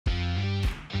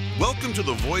Welcome to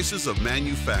the Voices of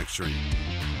Manufacturing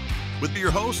with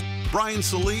your hosts, Brian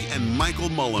Salee and Michael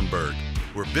Mullenberg,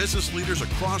 where business leaders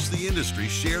across the industry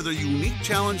share their unique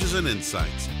challenges and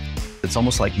insights. It's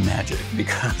almost like magic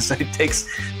because it takes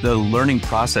the learning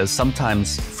process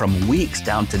sometimes from weeks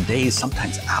down to days,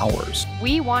 sometimes hours.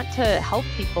 We want to help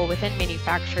people within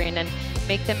manufacturing and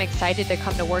make them excited to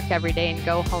come to work every day and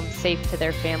go home safe to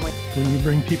their family. When you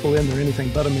bring people in, they're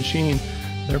anything but a machine.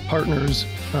 They're partners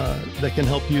that can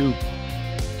help you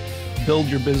build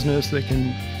your business, that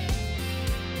can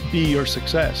be your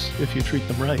success if you treat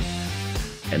them right.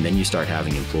 And then you start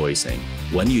having employees saying,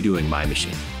 when are you doing my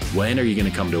machine? When are you going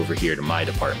to come over here to my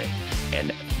department?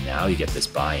 And now you get this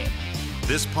buy-in.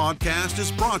 This podcast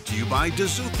is brought to you by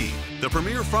Dazuki, the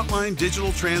premier frontline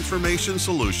digital transformation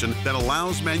solution that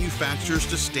allows manufacturers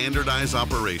to standardize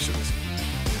operations.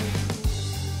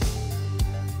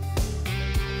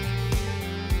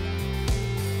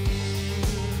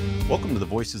 Welcome to the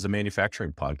Voices of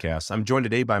Manufacturing podcast. I'm joined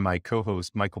today by my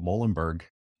co-host, Michael Mullenberg.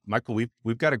 Michael,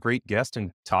 we've got a great guest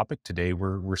and topic today.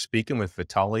 We're speaking with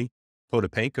Vitalii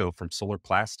Potapenko from Solar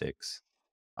Plastics.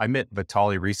 I met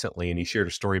Vitalii recently, and he shared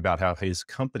a story about how his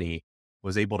company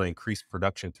was able to increase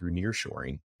production through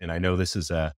nearshoring. And I know this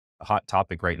is a hot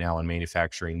topic right now in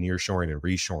manufacturing, nearshoring and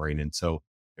reshoring. And so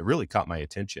it really caught my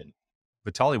attention.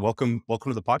 Vitalii, welcome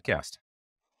to the podcast.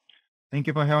 Thank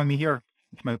you for having me here.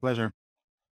 It's my pleasure.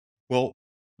 Well,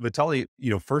 Vitalii,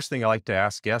 first thing I like to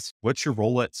ask guests, what's your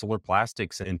role at Solar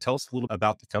Plastics? And tell us a little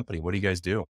about the company. What do you guys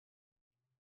do?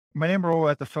 My name role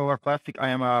at the Solar Plastic, I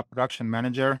am a production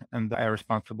manager, and I am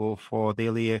responsible for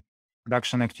daily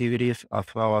production activities as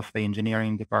well as the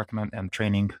engineering department and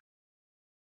training.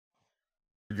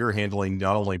 You're handling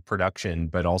not only production,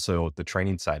 but also the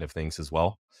training side of things as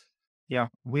well. Yeah,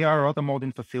 we are a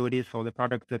rotomolding facility, so the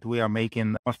product that we are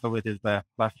making, most of it is the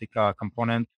plastic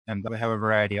component, and we have a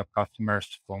variety of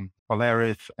customers from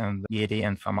Polaris and Yeti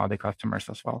and some other customers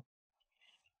as well.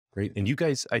 Great. And you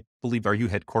guys, I believe, are you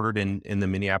headquartered in the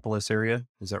Minneapolis area?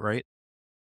 Is that right?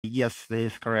 Yes, that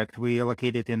is correct. We are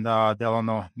located in the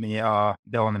Delano,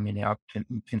 Minneapolis,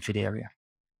 Twin City area.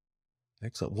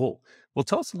 Excellent. Well,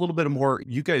 tell us a little bit more.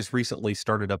 You guys recently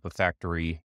started up a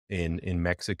factory in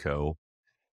Mexico.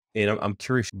 And I'm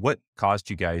curious, what caused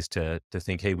you guys to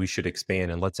think, hey, we should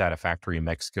expand and let's add a factory in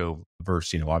Mexico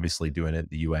versus, obviously doing it in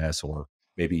the US or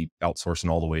maybe outsourcing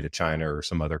all the way to China or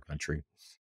some other country?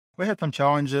 We had some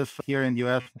challenges here in the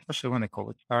US, especially when the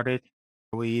COVID started.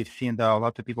 We've seen that a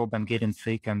lot of people have been getting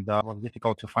sick and it was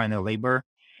difficult to find the labor.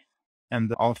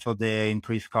 And also the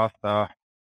increased cost of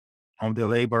the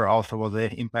labor also was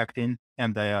impacting,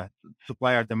 and the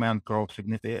supplier demand grew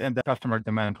significantly and the customer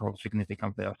demand grew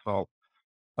significantly as well.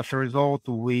 As a result,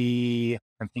 we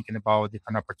are thinking about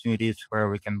different opportunities where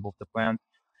we can move the plant.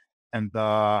 And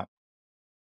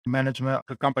management,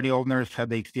 the company owners had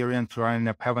the experience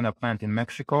having a plant in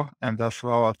Mexico, and as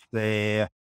well as the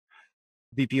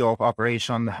VP of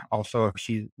operation. Also,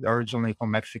 she's originally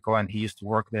from Mexico, and he used to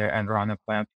work there and run a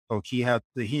plant. So he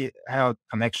had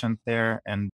connections there,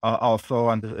 and also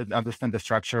understand the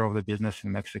structure of the business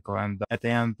in Mexico. And at the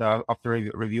end, after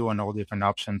reviewing all different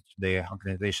options, the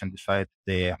organization decided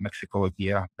Mexico would be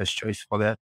a best choice for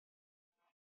that.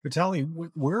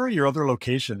 Vitalii, where are your other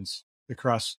locations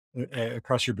across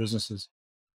your businesses?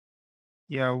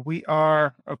 Yeah, we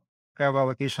have a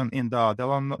location in the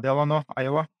Delano,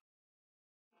 Iowa,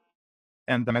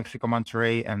 and the Mexico,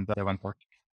 Monterrey, and the Davenport.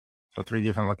 So 3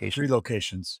 different locations. 3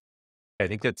 locations. I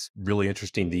think that's really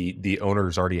interesting. The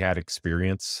owners already had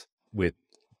experience with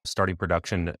starting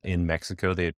production in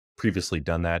Mexico. They had previously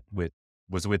done that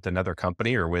was it with another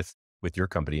company or with your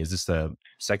company? Is this the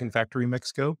second factory in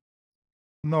Mexico?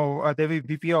 No, the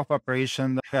VP of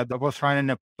operation was running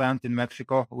a plant in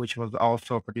Mexico, which was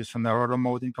also producing the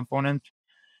rotomolding component.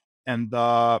 And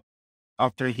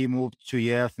after he moved to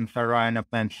US and started running a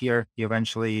plant here, he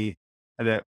eventually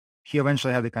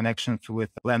had the connections with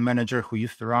the plant manager who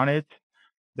used to run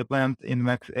the plant in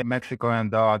Mexico,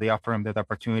 and they offered him that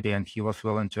opportunity, and he was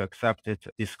willing to accept it.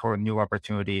 This new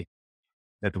opportunity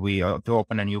that we to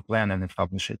open a new plant and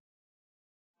establish it.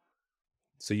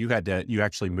 So you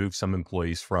actually moved some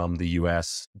employees from the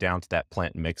US down to that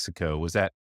plant in Mexico. Was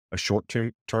that a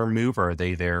short-term move, or are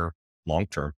they there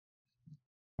long-term?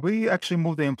 We actually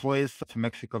moved the employees to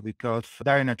Mexico because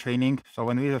they're in a training. So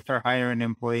when we start hiring an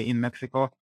employee in Mexico,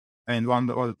 and one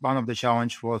of the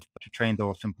challenge was to train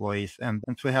those employees. And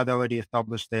since we had already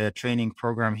established the training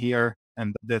program here,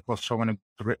 and that was showing a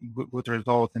good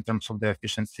result in terms of the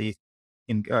efficiency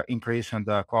increase and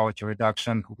the quality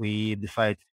reduction, we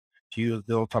decided to use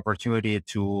those opportunity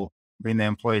to bring the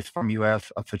employees from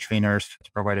US as the trainers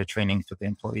to provide a training to the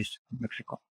employees in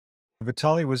Mexico.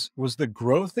 Vitali, was the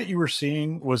growth that you were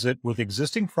seeing, was it with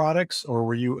existing products, or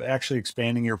were you actually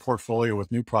expanding your portfolio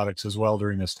with new products as well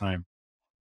during this time?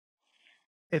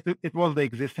 It was the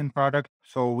existing product,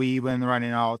 so we been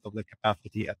running out of the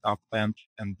capacity at our plant,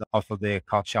 and also the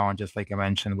cost challenges, like I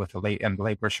mentioned, with the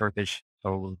labor shortage.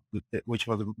 So, which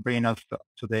was bringing us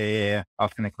to the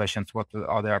asking the questions, what the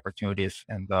other opportunities,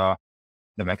 and the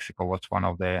Mexico was one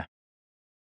of the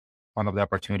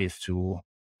opportunities to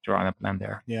run a plant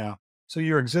there. Yeah. So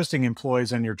your existing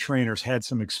employees and your trainers had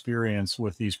some experience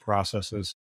with these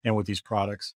processes and with these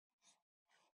products.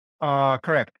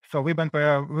 Correct. So we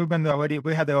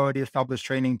had already established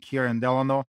training here in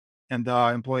Delano, and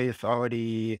employees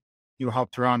already you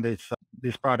helped run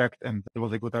this product, and it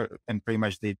was a good and pretty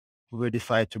much we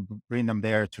decided to bring them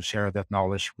there to share that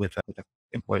knowledge with the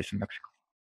employees in Mexico.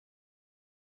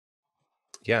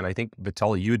 Yeah, and I think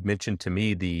Vitali, you had mentioned to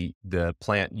me the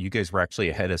plant. You guys were actually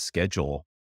ahead of schedule.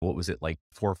 What was it, like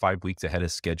 4 or 5 weeks ahead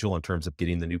of schedule in terms of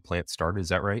getting the new plant started? Is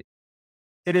that right?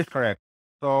 It is correct.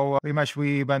 So pretty much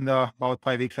we went about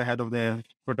 5 weeks ahead of the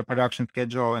production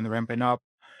schedule and ramping up.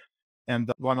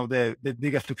 And one of the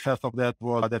biggest success of that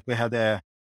was that we had a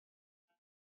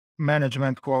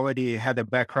management who already had a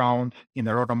background in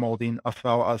the rotor molding, as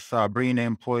well as bringing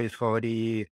employees who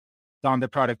already done the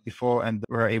product before and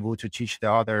were able to teach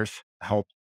the others, help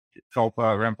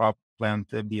ramp up plant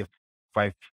to be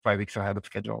 5 weeks ahead of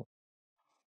schedule.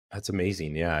 That's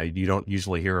amazing. Yeah, you don't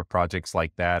usually hear of projects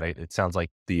like that. It sounds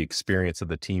like the experience of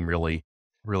the team really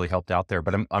helped out there.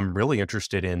 But I'm really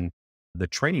interested in the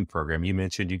training program. You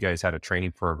mentioned you guys had a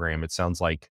training program. It sounds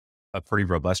like a pretty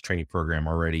robust training program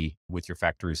already with your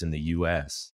factories in the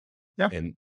U.S. Yeah.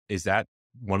 And is that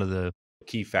one of the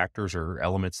key factors or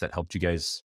elements that helped you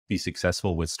guys be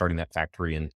successful with starting that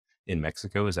factory in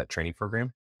Mexico? Is that training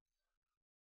program?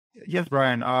 Yes,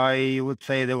 Brian, I would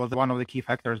say that was one of the key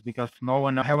factors because no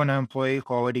one have an employee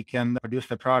who already can produce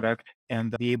the product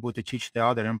and be able to teach the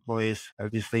other employees,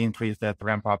 obviously increase that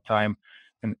ramp up time.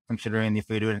 And considering if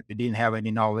we didn't have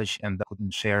any knowledge and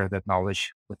couldn't share that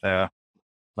knowledge with the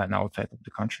plant outside of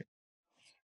the country.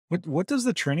 What does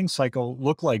the training cycle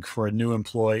look like for a new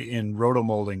employee in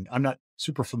rotomolding? I'm not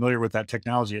super familiar with that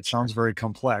technology. It sounds very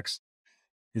complex.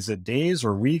 Is it days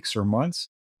or weeks or months?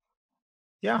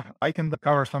 Yeah, I can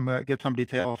cover get some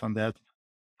details on that.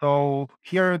 So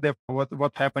here,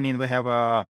 what's happening? We have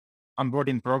a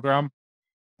onboarding program,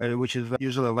 which is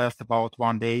usually lasts about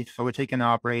 1 day. So we take an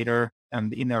operator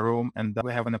and in a room, and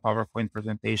we have a PowerPoint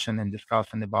presentation and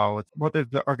discussing about what is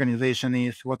the organization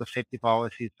is, what the safety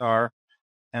policies are,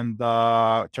 and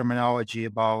the terminology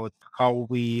about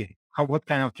what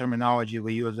kind of terminology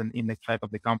we use in the side of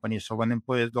the company. So when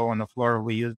employees go on the floor,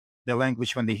 we use the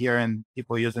language when they hear and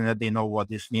people using it, they know what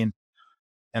this means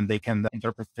and they can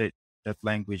interpret that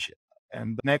language.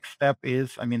 And the next step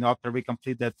is, I mean, after we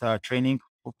complete that training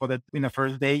for that in the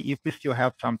first day, if we still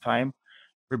have some time,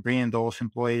 we're bringing those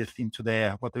employees into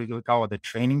what we call the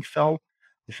training cell.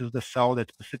 This is the cell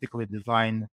that's specifically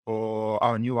designed for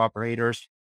our new operators.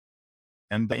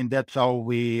 And in that cell,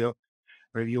 we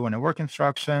review on the work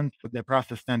instructions, the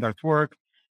process standards work,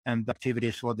 and the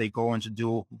activities what they go on to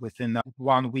do within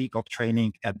 1 week of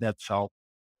training at that cell.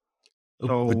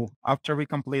 So after we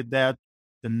complete that,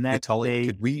 the next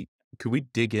Vitali, day, could we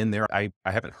dig in there? I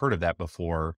haven't heard of that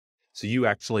before. So you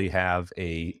actually have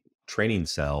a training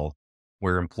cell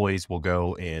where employees will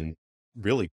go and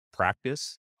really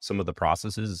practice some of the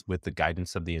processes with the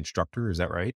guidance of the instructor. Is that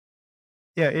right?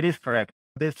 yeah, it is correct.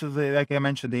 This is, like I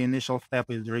mentioned, the initial step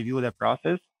is review the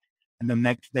process. And the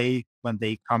next day, when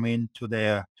they come in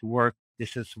to work,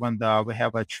 this is when we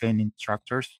have a training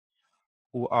instructors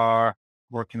who are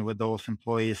working with those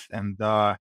employees and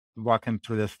walking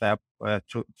through the step.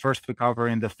 First, we cover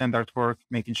in the standard work,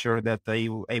 making sure that they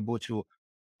were able to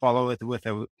follow it with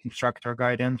the instructor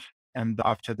guidance. And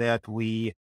after that,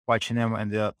 we watching them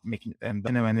and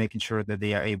making sure that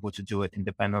they are able to do it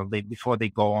independently before they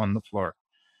go on the floor.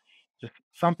 Just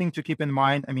something to keep in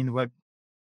mind. I mean,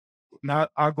 not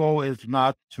our goal is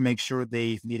not to make sure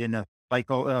they need in a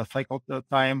cycle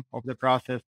time of the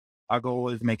process. Our goal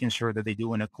is making sure that they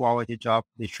do in a quality job,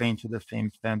 they train to the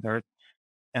same standard,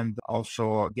 and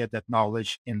also get that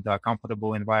knowledge in the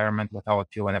comfortable environment without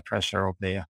feeling the pressure of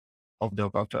the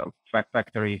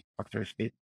factory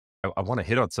speed. I want to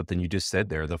hit on something you just said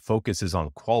there. The focus is on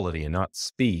quality and not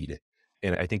speed.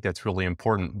 And I think that's really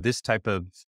important. This type of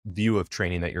view of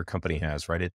training that your company has,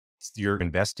 right? You're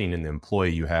investing in the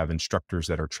employee. You have instructors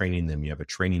that are training them. You have a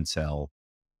training cell.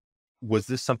 Was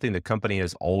this something is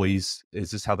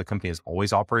this how the company has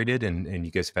always operated? And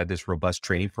you guys have had this robust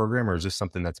training program, or is this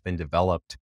something that's been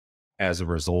developed as a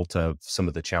result of some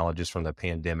of the challenges from the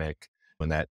pandemic when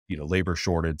that, labor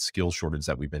shortage, skill shortage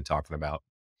that we've been talking about?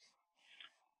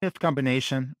 It's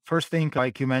combination. First thing,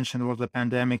 like you mentioned, was the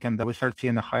pandemic, and we started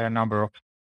seeing a higher number of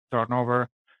turnover.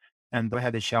 And we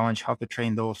had a challenge how to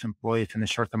train those employees in a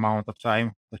short amount of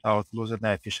time without losing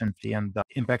the efficiency and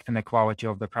impacting the quality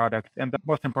of the product. And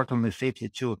most importantly, safety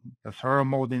too, because horror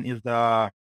molding is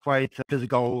the quite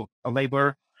physical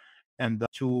labor, and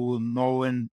to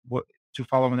knowing what to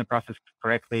following the process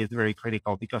correctly is very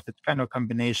critical because it's kind of a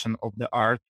combination of the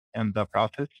art and the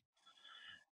process.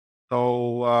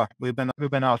 So we've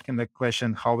been asking the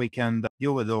question how we can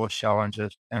deal with those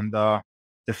challenges, and the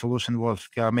solution was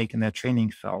making a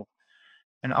training cell.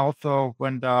 And also,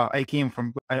 when I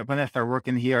started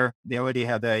working here, they already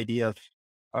had the ideas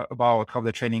about how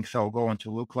the training cell going to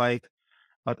look like.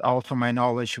 But also my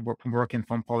knowledge from working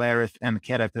from Polaris and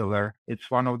Caterpillar,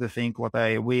 it's one of the things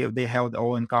they held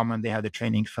all in common. They had the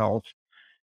training cells,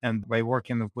 and by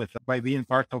being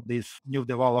part of this new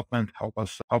development, help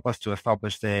us to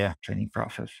establish the training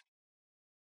process.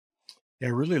 Yeah,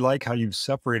 I really like how you've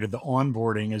separated the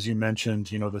onboarding, as you mentioned,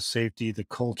 the safety, the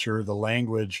culture, the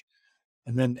language,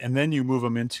 and then you move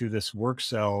them into this work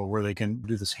cell where they can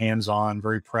do this hands-on,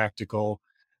 very practical,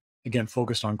 again,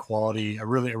 focused on quality. I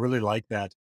really like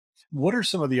that. What are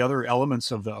some of the other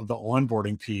elements of the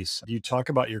onboarding piece? You talk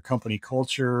about your company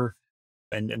culture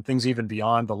and things even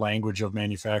beyond the language of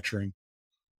manufacturing.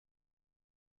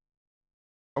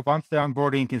 Once the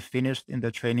onboarding is finished in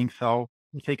the training cell,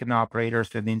 we take in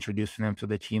operators and introducing them to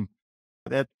the team.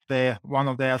 That's one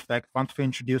of the aspects. Once we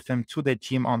introduce them to the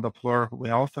team on the floor, we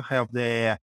also have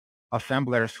the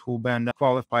assemblers who've been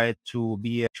qualified to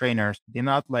be trainers. They're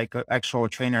not like actual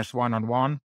trainers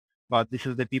one-on-one, but this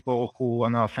is the people who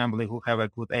on assembly who have a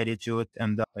good attitude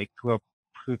and who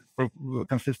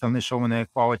consistently showing the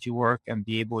quality work and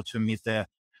be able to meet the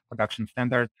production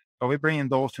standards. So we bring in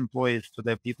those employees to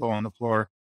the people on the floor,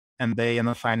 and they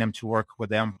assign them to work with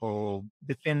them for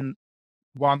between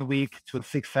 1 week to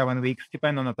 6, 7 weeks,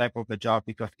 depending on the type of the job,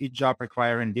 because each job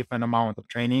requiring different amount of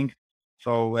training.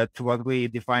 So that's what we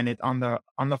define it on the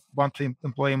once the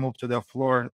employee move to the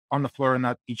floor on the floor,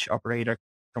 not each operator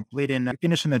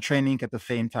finishing the training at the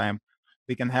same time.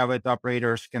 We can have it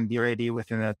operators can be ready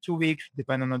within 2 weeks,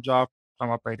 depending on the job.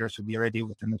 Some operators will be ready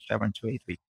within the 7 to 8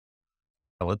 weeks.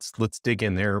 Let's dig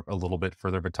in there a little bit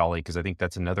further, Vitali, because I think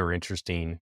that's another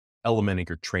interesting element of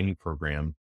your training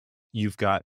program. You've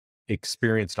got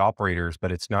experienced operators,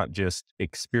 but it's not just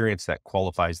experience that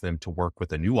qualifies them to work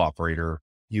with a new operator.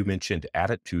 You mentioned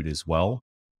attitude as well.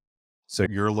 So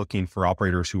you're looking for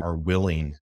operators who are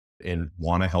willing and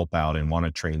want to help out and want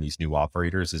to train these new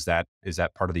operators. Is that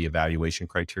part of the evaluation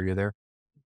criteria there?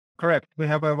 Correct. We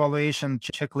have an evaluation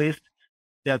checklist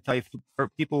that if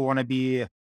people want to be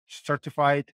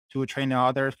certified to train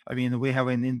others, I mean, we have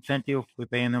an incentive. We're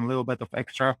paying them a little bit of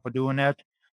extra for doing that.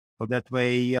 So that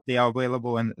way they are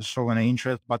available and showing an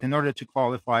interest. But in order to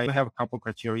qualify, we have a couple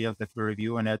criteria that we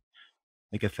review in it.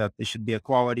 Like I said, there should be a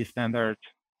quality standard,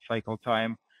 cycle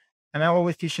time. And I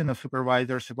always teaching the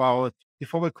supervisors about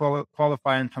before we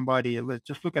qualifying somebody, let's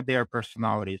just look at their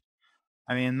personalities.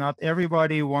 I mean, not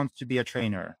everybody wants to be a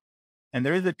trainer. And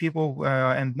there is the people,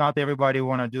 and not everybody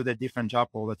want to do the different job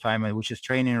all the time, which is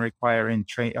training requiring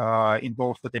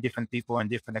involved with the different people and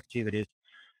different activities.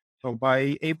 So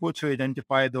by able to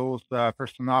identify those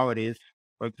personalities,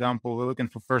 for example, we're looking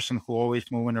for person who always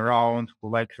moving around, who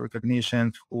likes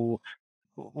recognition, who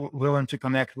willing to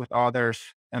connect with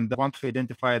others. And once we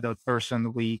identify that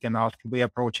person, we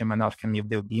approach him and ask him if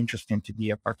they would be interested to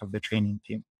be a part of the training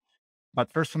team.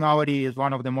 But personality is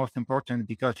one of the most important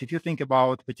because if you think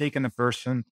about we're taking a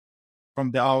person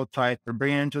from the outside, we're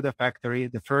bringing into the factory,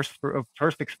 the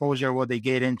first exposure, what they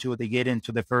get into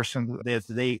the person that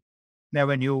they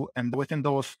never knew. And within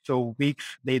those 2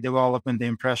 weeks, they develop the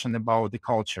impression about the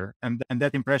culture. And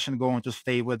that impression going to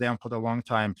stay with them for the long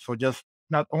time. So just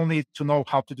not only to know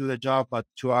how to do the job, but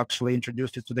to actually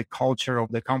introduce it to the culture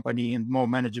of the company in more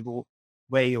manageable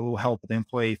way will help the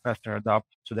employee faster adapt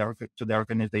to the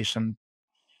organization.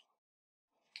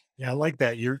 Yeah, I like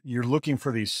that. You're looking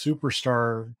for these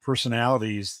superstar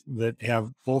personalities that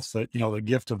have both the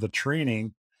gift of the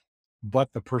training,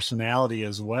 but the personality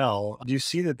as well. Do you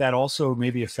see that also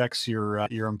maybe affects your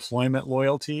employment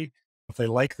loyalty? If they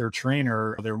like their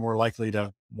trainer, they're more likely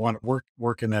to want to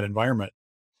work in that environment.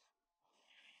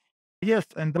 Yes,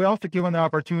 and we also given the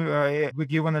opportunity. We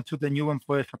given it to the new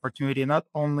employees opportunity not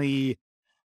only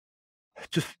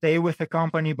to stay with the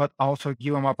company, but also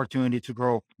give them opportunity to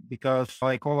grow. Because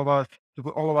like all of us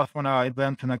want to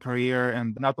advance in a career,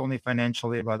 and not only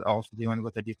financially, but also dealing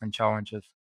with the different challenges.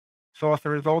 So as a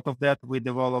result of that, we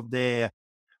developed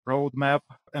roadmap,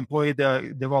 employee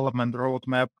development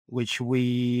roadmap, which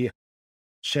we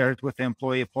shared with the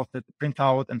employee, posted, print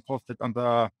out and posted on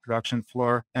the production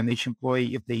floor. And each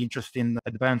employee, if they're interested in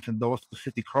advancing those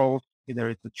specific roles, either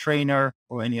it's a trainer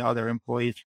or any other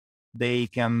employees, they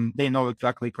know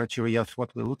exactly criteria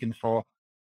what we're looking for,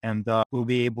 and we'll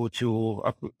be able to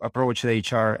approach the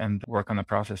HR and work on a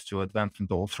process to advance in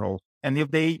those roles. And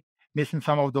if they missing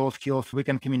some of those skills, we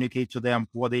can communicate to them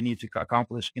what they need to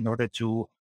accomplish in order to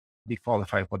be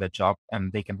qualified for that job,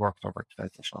 and they can work towards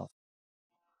that as well.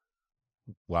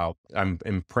 Wow. I'm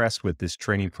impressed with this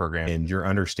training program and your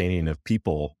understanding of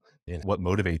people and what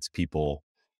motivates people.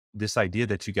 This idea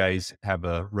that you guys have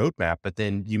a roadmap, but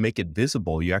then you make it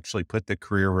visible. You actually put the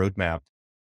career roadmap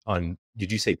on,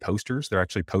 did you say posters? They're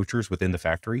actually posters within the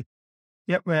factory?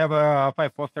 Yep, we have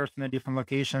 5 posters in the different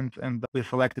locations, and we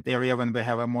selected area when we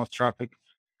have a most traffic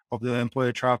of the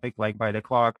employee traffic, like by the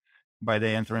clock, by the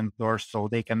entering doors, so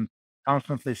they can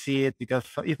constantly see it. Because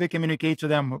if we communicate to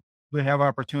them, we have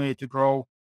opportunity to grow.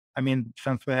 I mean,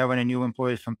 since we have any new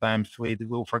employees, sometimes we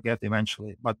will forget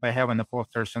eventually. But by having the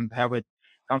posters and have it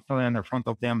constantly in the front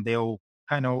of them, they'll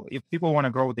kind of, if people want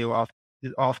to grow, they'll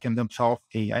asking themselves,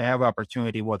 "Hey, I have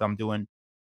opportunity. What I'm doing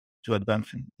to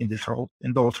advance in this role,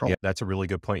 in those roles." Yeah, that's a really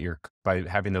good point. By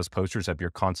having those posters up, you're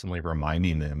constantly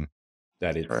reminding them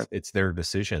that Correct. it's their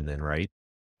decision then, right?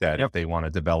 That if Yep. they want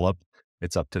to develop,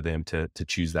 it's up to them to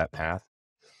choose that path.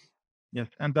 Yes.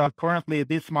 And currently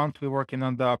this month, we're working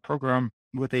on the program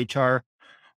with HR.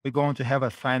 We're going to have a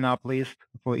sign up list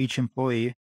for each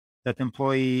employee. That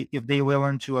employee, if they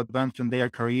willing to advance in their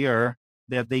career,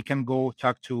 that they can go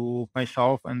talk to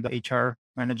myself and the HR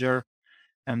manager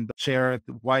and share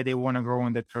why they want to grow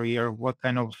in their career, what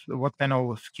kind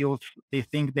of skills they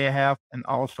think they have, and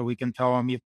also we can tell them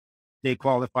if they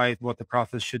qualify, what the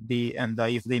process should be, and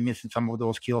if they missing some of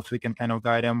those skills, we can kind of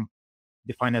guide them,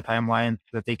 define a timeline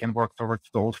so that they can work towards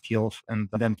those skills, and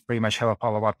then pretty much have a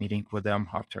follow-up meeting with them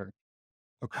after,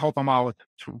 help them out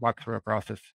to walk through a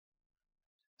process.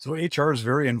 So HR is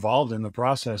very involved in the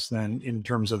process then in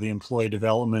terms of the employee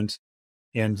development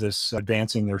and this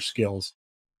advancing their skills.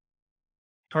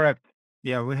 Correct.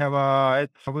 Yeah, we have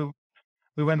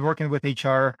we went working with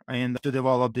HR and to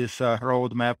develop this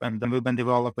roadmap, and then we've been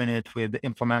developing it with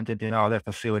implemented in other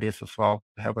facilities as well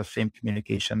to have a same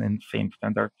communication and same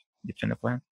standards between the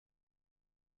plan.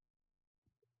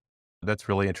 That's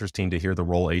really interesting to hear the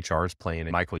role HR is playing.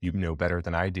 And Michael, you know better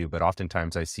than I do, but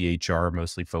oftentimes I see HR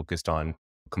mostly focused on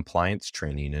compliance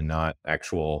training and not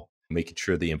actual making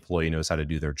sure the employee knows how to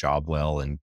do their job well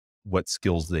and what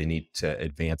skills they need to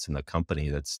advance in the company.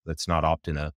 That's not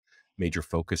often a major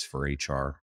focus for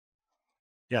HR.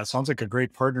 Yeah, it sounds like a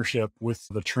great partnership with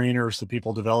the trainers, the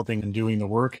people developing and doing the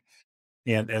work,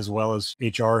 and as well as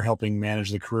HR helping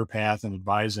manage the career path and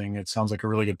advising. It sounds like a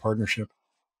really good partnership.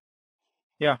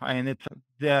 Yeah, and it's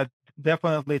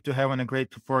definitely to having a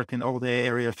great support in all the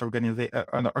areas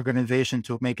an organization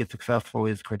to make it successful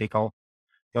is critical,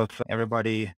 because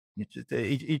everybody,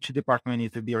 each department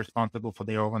needs to be responsible for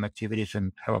their own activities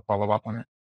and have a follow up on it.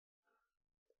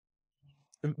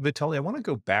 Vitaly, I want to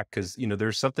go back because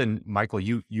there's something, Michael.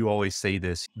 You always say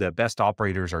this: the best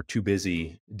operators are too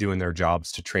busy doing their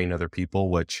jobs to train other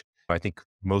people, which I think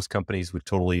most companies would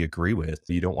totally agree with.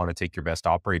 You don't want to take your best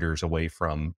operators away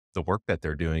from the work that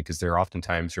they're doing because they're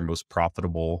oftentimes your most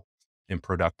profitable and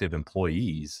productive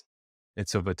employees. And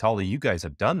so, Vitaly, you guys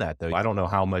have done that, though. I don't know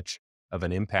how much of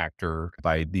an impact, or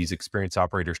by these experienced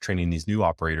operators training these new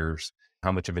operators,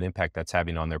 how much of an impact that's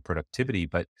having on their productivity.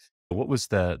 But what was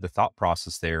the thought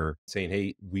process there, saying,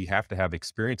 "Hey, we have to have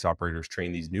experienced operators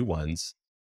train these new ones,"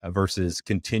 versus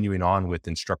continuing on with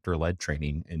instructor-led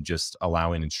training and just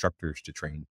allowing instructors to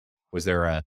train? Was there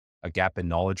a gap in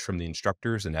knowledge from the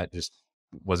instructors, and that just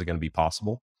wasn't going to be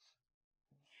possible?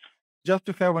 Just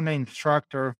to have an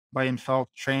instructor by himself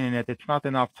training it, it's not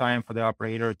enough time for the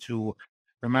operator to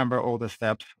remember all the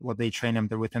steps, what they train them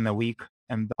within a week.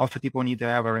 And also people need to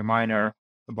have a reminder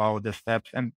about the steps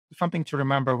and something to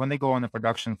remember when they go on the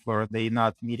production floor, they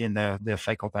not meeting the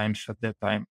cycle times at that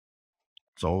time.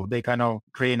 So they kind of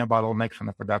create a bottlenecks on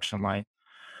the production line.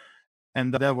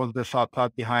 And that was the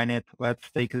thought behind it. Let's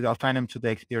assign them to the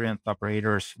experienced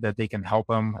operators that they can help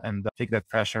them and take that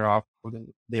pressure off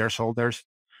their shoulders.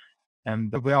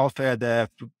 And we also had a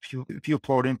few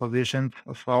floating positions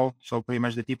as well. So pretty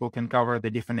much the people can cover the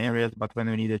different areas, but when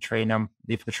we need to train them,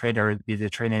 if the trainer is busy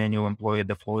training a new employee,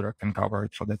 the floater can cover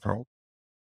it for that role.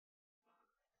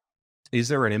 Is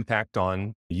there an impact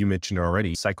on, you mentioned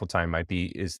already, cycle time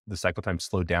is the cycle time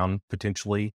slowed down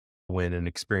potentially when an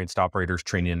experienced operator is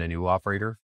training a new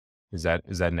operator? Is that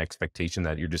an expectation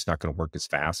that you're just not going to work as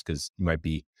fast because you might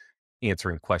be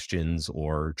answering questions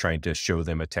or trying to show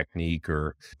them a technique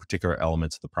or particular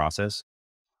elements of the process?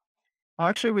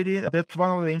 Actually, we did. That's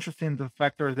one of the interesting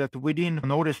factors that we didn't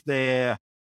notice the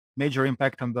major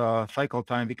impact on the cycle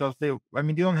time because I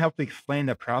mean, you don't have to explain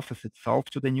the process itself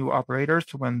to the new operators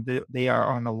when they are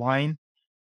on the line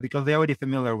because they're already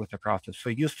familiar with the process. So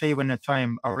you save in the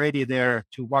time already there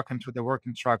to walk them through the work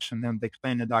instruction and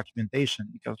explain the documentation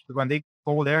because when they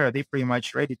go there, they're pretty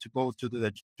much ready to go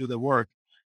to do the work.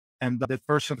 And the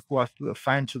person who was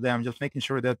assigned to them, just making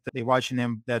sure that they're watching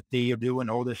them, that they are doing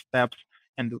all the steps.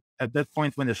 And at that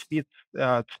point, when the speed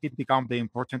becomes the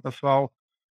important as well,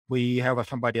 we have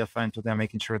somebody assigned to them,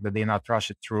 making sure that they not rush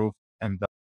it through and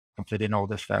completing all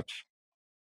the steps.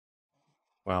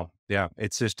 Wow. Yeah.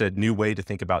 It's just a new way to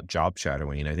think about job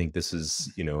shadowing. I think this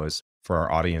is, as for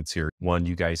our audience here, one,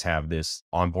 you guys have this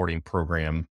onboarding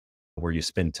program where you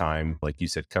spend time, like you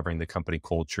said, covering the company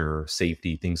culture,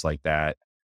 safety, things like that.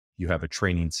 You have a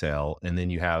training cell, and then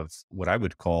you have what I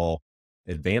would call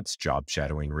advanced job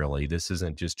shadowing, really. This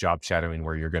isn't just job shadowing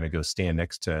where you're going to go stand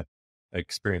next to an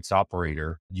experienced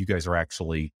operator. You guys are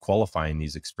actually qualifying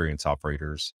these experienced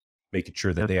operators, making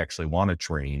sure that they actually want to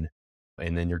train.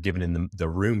 And then you're giving them the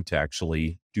room to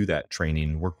actually do that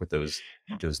training, work with those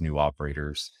new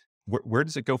operators. Where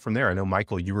does it go from there? I know,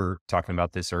 Michael, you were talking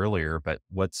about this earlier, but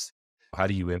how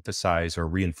do you emphasize or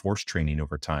reinforce training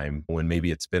over time when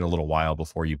maybe it's been a little while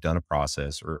before you've done a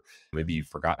process, or maybe you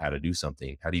forgot how to do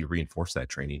something? How do you reinforce that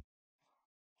training?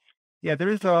 Yeah, there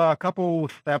is a couple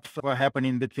steps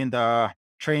happening between the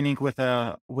training with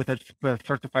a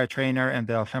certified trainer and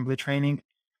the assembly training.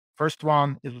 First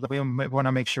one is that we want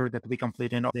to make sure that we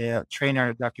complete the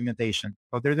trainer documentation.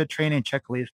 So there's a training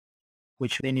checklist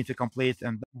which they need to complete,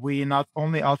 and we not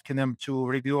only asking them to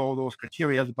review all those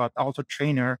criteria, but also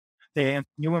the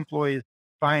new employees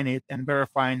sign it and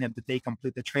verifying that they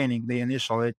complete the training, they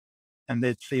initial it, and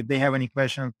that if they have any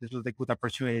questions, this is a good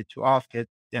opportunity to ask it,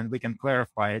 and we can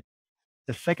clarify it.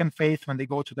 The second phase, when they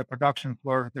go to the production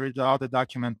floor, there is another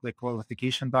document, the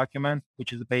qualification document,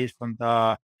 which is based on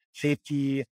the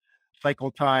safety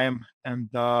cycle time and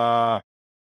the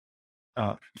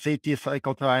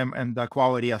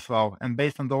quality as well. And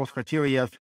based on those criteria,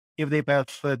 if they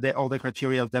pass all the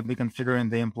criteria, then we consider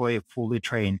the employee fully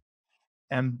trained.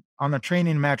 And on the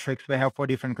training metrics, we have 4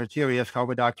 different criteria how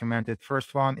we document it.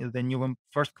 First one is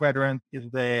first quadrant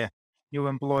is the new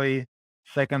employee.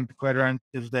 Second quadrant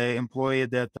is the employee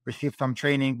that received some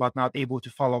training but not able to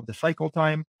follow the cycle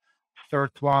time.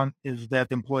 Third one is that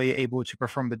employee able to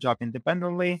perform the job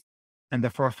independently. And the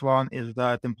fourth one is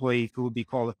that employee who will be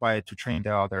qualified to train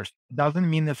the others. Doesn't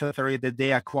mean necessarily that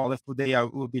they are qualified,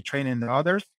 will be training the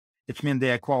others. It means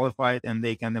they are qualified and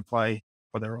they can apply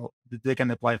for the role. They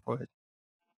can apply for it.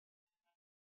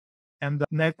 And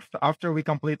next, after we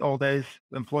complete all this,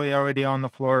 employee already on the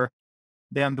floor,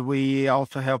 then we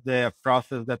also have the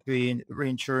process that we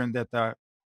ensure that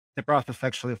the process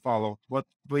actually follows. What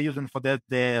we're using for that,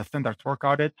 the standard work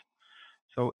audit.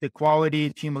 So the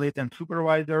quality team lead and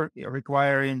supervisor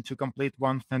requiring to complete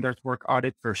one standard work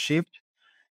audit per shift.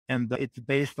 And it's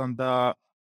based on the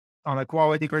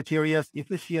quality criteria. If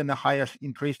we see the highest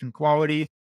increase in quality,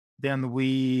 then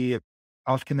we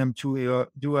asking them to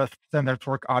do a standard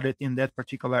work audit in that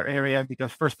particular area.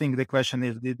 Because first thing, the question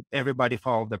is, did everybody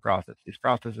follow the process? This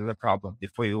process is a problem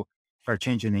before you start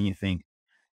changing anything.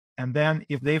 And then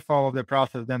if they follow the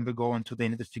process, then we go into the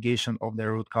investigation of the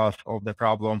root cause of the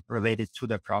problem related to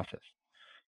the process.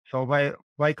 So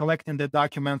by collecting the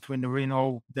documents, we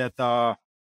know that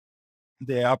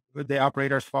the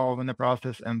operators follow in the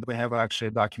process, and we have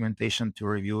actually documentation to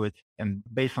review it. And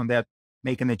based on that,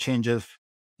 making the changes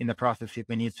in the process if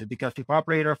we need to. Because if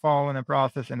operator follow in the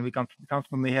process and we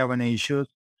constantly have any issues,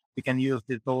 we can use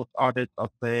those audits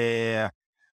of the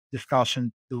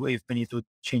discussion to if we need to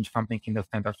change something in the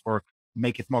standards work,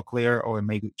 make it more clear or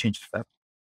maybe change steps.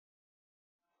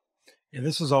 And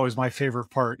this is always my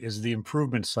favorite part is the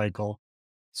improvement cycle.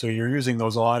 So you're using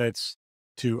those audits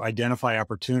to identify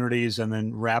opportunities and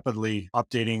then rapidly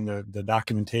updating the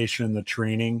documentation, the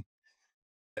training.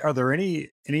 Are there any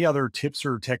other tips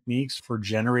or techniques for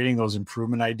generating those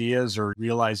improvement ideas or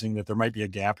realizing that there might be a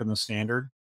gap in the standard?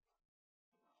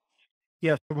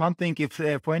 Yes, one thing, if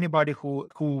for anybody who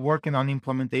working on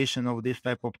implementation of this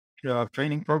type of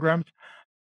training programs,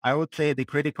 I would say the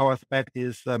critical aspect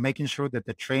is making sure that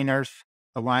the trainers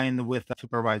align with the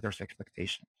supervisor's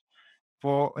expectations.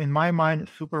 In my mind,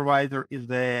 supervisor is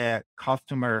the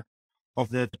customer of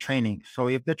the training. So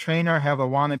if the trainer have a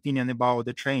one opinion about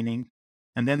the training,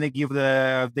 and then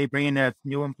they bring a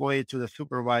new employee to the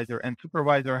supervisor, and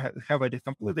supervisor have a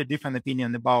completely different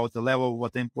opinion about the level of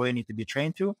what the employee need to be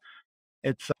trained to,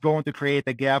 it's going to create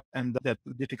a gap, and that's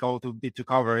difficult to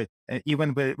cover it.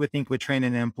 Even we think we train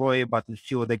an employee, but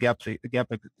still the gap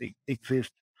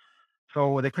exists.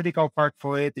 So the critical part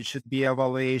for it, it should be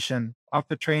evaluation.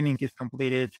 After training is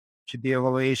completed, should be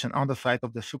evaluation on the side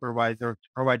of the supervisor,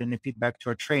 providing the feedback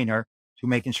to a trainer to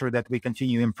making sure that we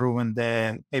continue improving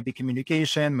the maybe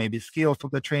communication, maybe skills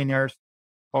of the trainers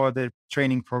or the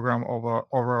training program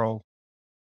overall.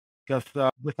 Because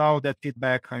without that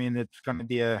feedback, I mean, it's going to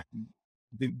be a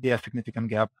significant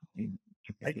gap in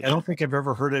I communication. don't think I've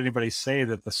ever heard anybody say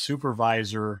that the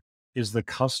supervisor is the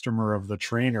customer of the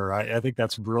trainer. I think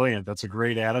that's brilliant. That's a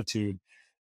great attitude.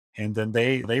 And then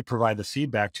they provide the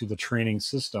feedback to the training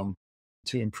system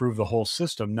to improve the whole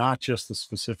system, not just the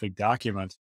specific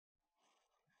document.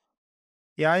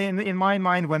 Yeah, in my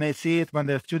mind, when I see it, when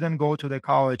the student go to the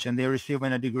college and they receive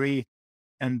a degree,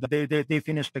 and they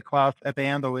finish the class, at the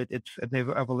end of it, it's the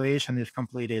evaluation is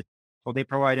completed. So they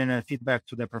provide a feedback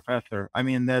to the professor. I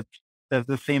mean, that's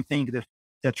the same thing.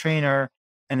 The trainer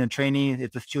and the trainee,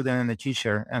 it's a student and a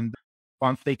teacher. And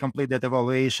once they complete that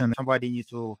evaluation, somebody needs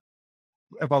to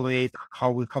evaluate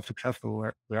how successful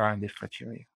we are in this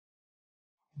criteria.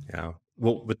 Yeah.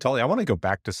 Well, Vitaly, I want to go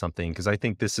back to something because I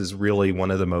think this is really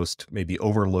one of the most maybe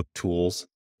overlooked tools,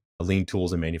 lean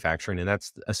tools in manufacturing, and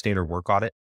that's a standard work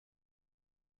audit.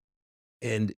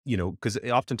 And, because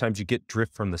oftentimes you get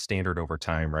drift from the standard over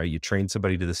time, right? You train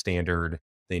somebody to the standard,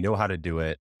 they know how to do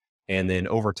it. And then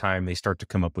over time, they start to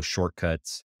come up with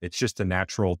shortcuts. It's just a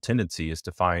natural tendency is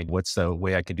to find what's the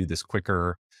way I can do this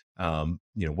quicker.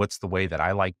 What's the way that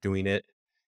I like doing it.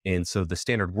 And so the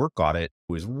standard work audit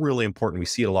was really important. We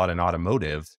see it a lot in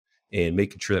automotive and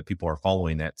making sure that people are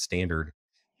following that standard.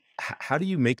 How do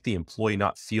you make the employee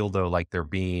not feel though, like they're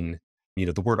being,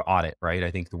 the word audit, right?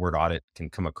 I think the word audit can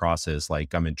come across as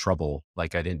like, I'm in trouble,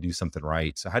 like I didn't do something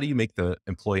right. So how do you make the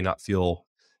employee not feel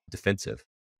defensive?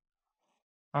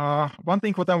 One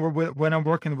thing when I'm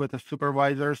working with the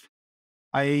supervisors,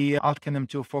 I asking them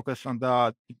to focus on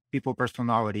the people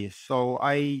personalities. So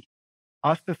I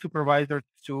ask the supervisor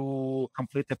to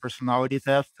complete the personality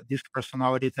test, this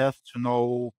personality test to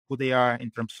know who they are in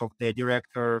terms of the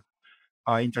director,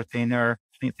 entertainer,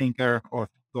 thinker, or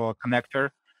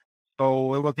connector.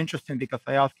 So it was interesting because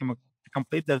I asked him to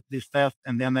complete this test,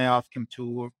 and then I asked him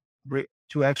to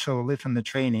actually listen to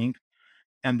training,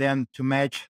 and then to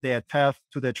match their test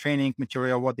to the training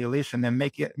material, what they listen, and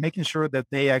making sure that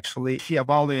they actually see a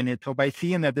value in it. So by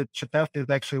seeing that the test is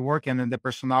actually working and the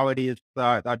personalities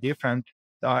are different,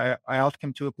 I ask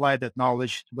him to apply that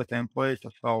knowledge with the employees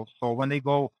as well. So when they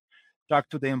go talk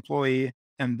to the employee,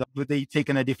 and they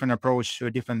taken a different approach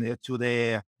to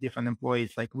the different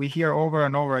employees. Like we hear over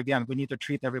and over again, we need to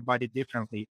treat everybody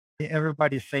differently.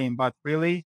 Everybody's same, but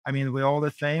really, I mean, we're all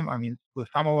the same. I mean, with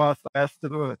some of us best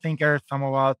thinkers, some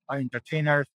of us are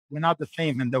entertainers. We're not the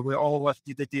same, and that we always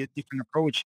need a different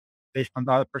approach based on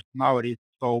the personalities.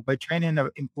 So by training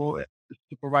the employee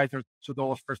supervisors to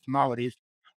those personalities,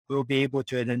 we'll be able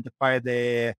to identify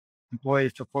the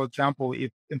employees. So for example,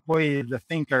 if employee is a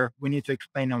thinker, we need to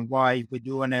explain them why we're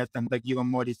doing it and like give them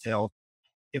more details.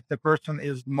 If the person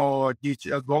is more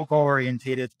goal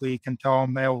orientated, we can tell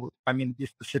them, well, I mean, this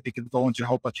specific is going to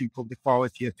help us improve the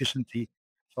quality, efficiency,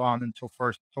 so on and so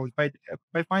forth. So by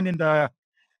finding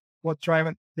what's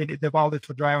driving the values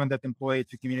for driving that employee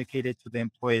to communicate it to the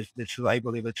employees, I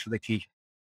believe it's the key.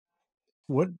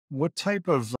 What type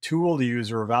of tool do you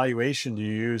use or evaluation do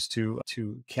you use to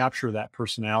capture that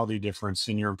personality difference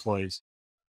in your employees?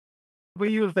 We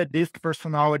use the DISC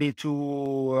personality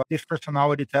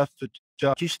test to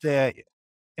teach the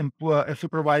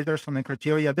supervisors on the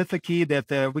criteria. That's a key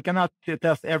that we cannot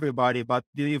test everybody, but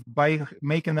by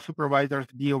making the supervisors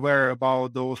be aware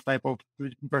about those type of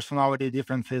personality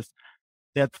differences,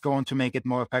 that's going to make it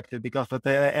more effective because at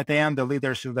the end, the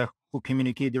leaders are who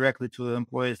communicate directly to the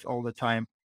employees all the time.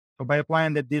 So by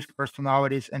applying the DISC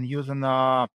personalities and using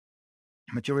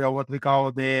material, what we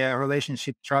call the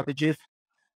relationship strategies,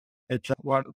 it's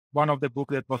one of the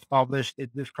book that was published.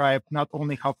 It describes not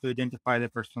only how to identify the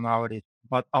personalities,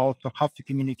 but also how to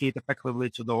communicate effectively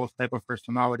to those type of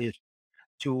personalities,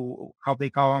 to how they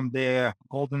call them the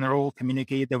golden rule,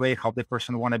 communicate the way how the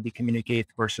person want to be communicate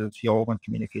versus your own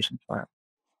communication style.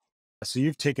 So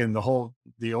you've taken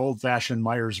the old fashioned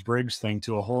Myers-Briggs thing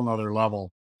to a whole nother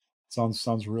level.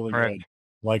 Sounds really Correct. good.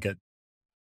 Like it.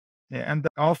 Yeah, and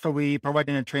also we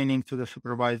providing a training to the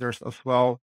supervisors as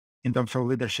well in terms of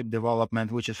leadership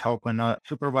development, which is helping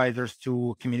supervisors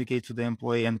to communicate to the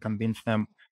employee and convince them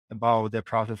about the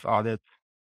process audit.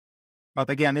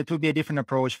 But again, it will be a different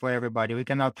approach for everybody. We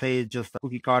cannot say just a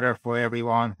cookie cutter for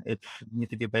everyone. It needs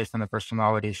to be based on the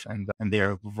personalities and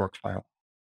their work style.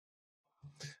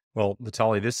 Well,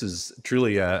 Vitali, this is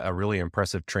truly a really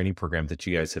impressive training program that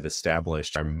you guys have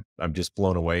established. I'm just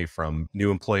blown away from new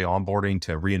employee onboarding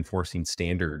to reinforcing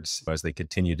standards as they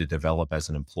continue to develop as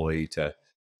an employee to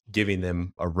giving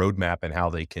them a roadmap and how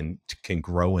they can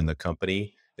grow in the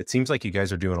company. It seems like you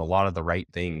guys are doing a lot of the right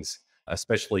things,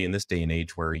 especially in this day and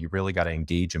age where you really got to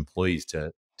engage employees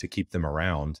to keep them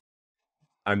around.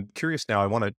 I'm curious now. I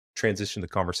want to transition the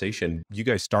conversation. You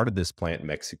guys started this plant in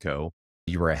Mexico.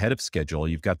 You were ahead of schedule.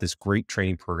 You've got this great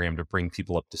training program to bring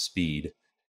people up to speed.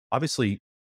 Obviously,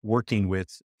 working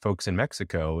with folks in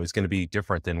Mexico is going to be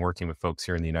different than working with folks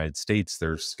here in the United States.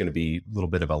 There's going to be a little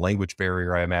bit of a language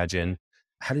barrier, I imagine.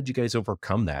 How did you guys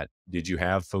overcome that? Did you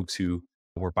have folks who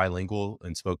were bilingual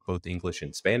and spoke both English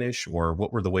and Spanish, or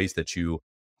what were the ways that you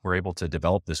were able to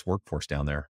develop this workforce down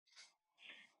there?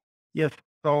 Yes.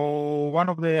 So one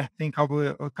of the thing how we,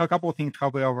 a couple of things how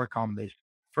we overcome this.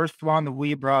 First one,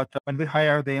 we brought when we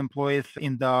hire the employees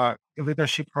in the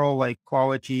leadership role like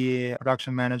quality,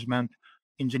 production management,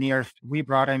 engineers. We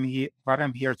brought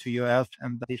them here to US,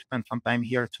 and they spent some time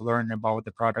here to learn about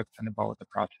the products and about the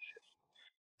processes.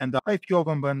 And a few of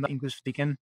them were English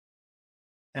speaking.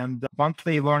 And once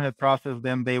they learned the process,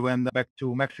 then they went back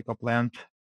to Mexico plant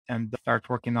and start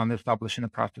working on establishing the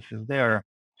processes there.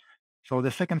 So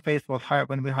the second phase was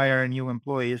when we hire new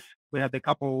employees. We had a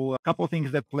couple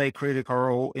things that play critical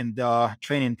role in the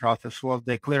training process was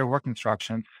the clear work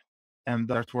instructions and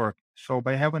that work. So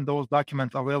by having those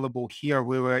documents available here,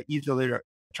 we were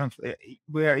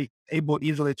able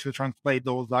easily to translate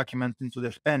those documents into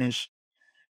the Spanish.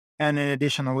 And in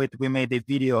addition to it, we made the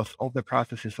videos of the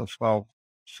processes as well.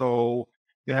 So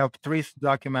you have three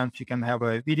documents. You can have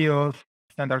a videos,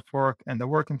 standard work, and the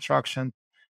work instructions.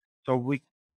 So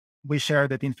we share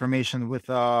that information with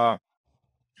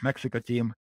Mexico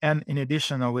team. And in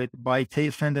addition to it, by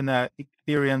sending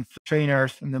experienced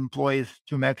trainers and employees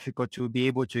to Mexico to be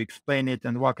able to explain it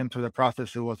and walk into the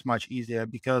process, it was much easier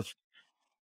because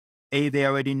A, they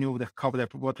already knew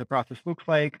what the process looks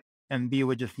like, and B,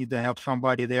 we just need to have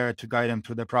somebody there to guide them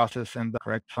through the process and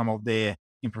correct some of the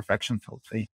imperfections, I would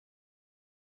say.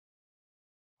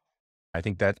 I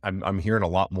think that I'm hearing a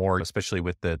lot more, especially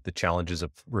with the challenges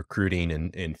of recruiting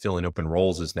and filling open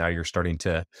roles, is now you're starting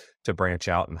to branch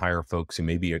out and hire folks who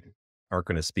maybe aren't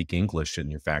going to speak English in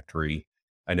your factory.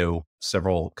 I know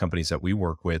several companies that we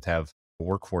work with have a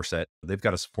workforce that they've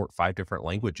got to support 5 different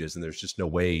languages, and there's just no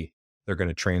way they're going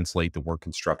to translate the work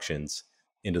instructions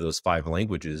into those 5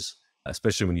 languages,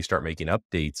 especially when you start making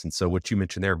updates. And so what you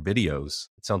mentioned there, videos,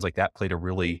 it sounds like that played a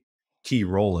really key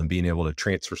role in being able to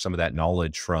transfer some of that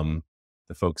knowledge from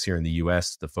the folks here in the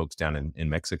US, the folks down in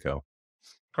Mexico.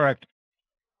 Correct.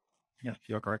 Yes,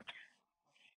 you're correct.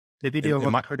 The video And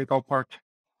was a critical part.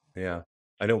 yeah,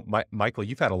 I know, Michael,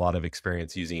 you've had a lot of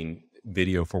experience using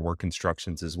video for work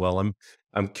instructions as well.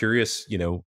 I'm curious,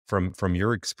 from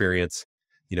your experience,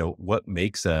 what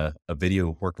makes a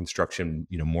video work instruction,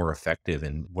 more effective,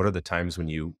 and what are the times when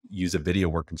you use a video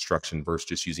work instruction versus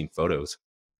just using photos?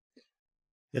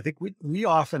 I think we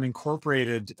often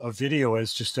incorporated a video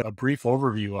as just a brief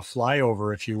overview, a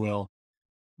flyover, if you will.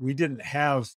 We didn't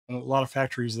have a lot of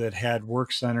factories that had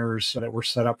work centers that were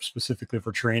set up specifically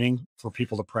for training for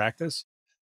people to practice.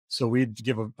 So we'd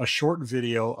give a short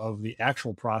video of the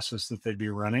actual process that they'd be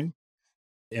running.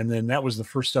 And then that was the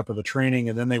first step of the training.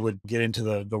 And then they would get into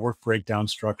the work breakdown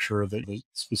structure, the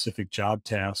specific job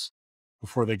tasks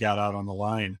before they got out on the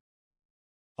line.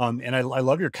 And I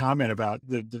love your comment about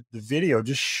the video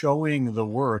just showing the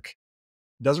work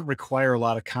doesn't require a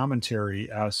lot of commentary.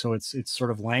 So it's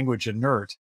sort of language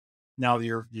inert. Now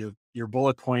your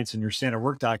bullet points and your standard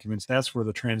work documents, that's where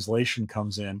the translation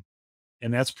comes in.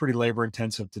 And that's pretty labor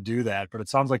intensive to do that. But it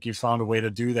sounds like you found a way to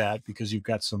do that because you've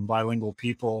got some bilingual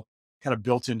people kind of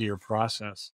built into your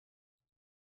process.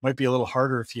 Might be a little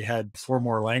harder if you had 4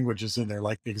 more languages in there,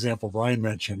 like the example Brian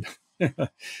mentioned.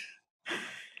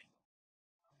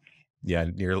 Yeah,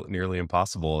 nearly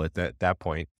impossible at that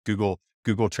point. Google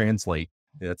Translate.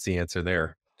 That's the answer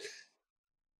there.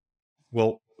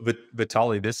 Well,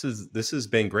 Vitali, this has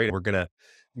been great. We're gonna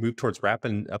move towards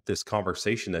wrapping up this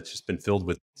conversation that's just been filled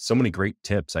with so many great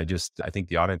tips. I think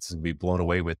the audience is gonna be blown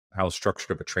away with how structured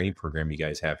of a training program you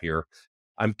guys have here.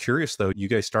 I'm curious though, you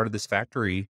guys started this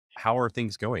factory. How are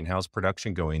things going? How's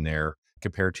production going there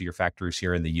compared to your factories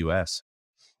here in the US?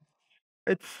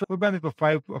 We've been for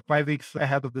 5 weeks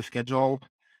ahead of the schedule,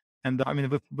 and I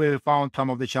mean we found some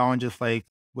of the challenges like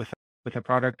with the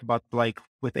product, but like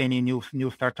with any new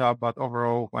startup. But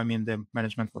overall, I mean the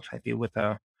management was happy with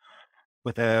the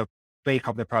way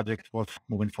of the project was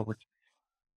moving forward.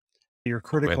 You're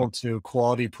critical to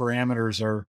quality parameters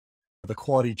are the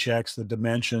quality checks, the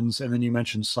dimensions, and then you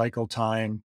mentioned cycle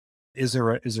time. Is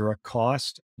there a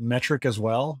cost metric as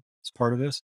well as part of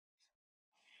this?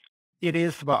 It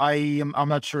is, but I'm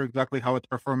not sure exactly how it's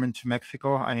performing to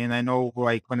Mexico. I mean, I know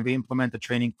like when we implement the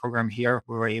training program here,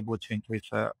 we were able to increase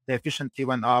the efficiency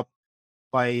went up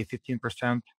by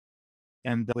 15%.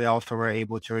 And we also were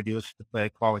able to reduce the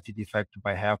quality defect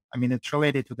by half. I mean, it's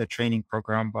related to the training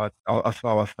program, but as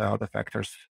well as the other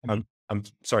factors. I mean, I'm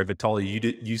sorry, Vitali,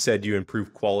 you said you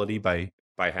improved quality by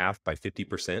half, by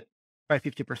 50% by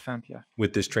 50%, yeah.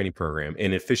 with this training program,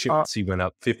 and Uh, efficiency went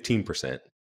up 15%.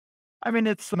 I mean,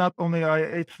 it's not,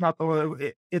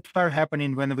 it started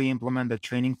happening when we implement the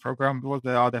training program. Those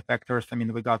are the other factors. I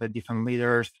mean, we got the different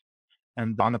leaders.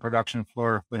 And on the production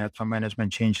floor, we had some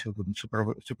management change with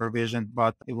supervision,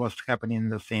 but it was happening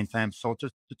at the same time. So to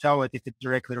tell it if it's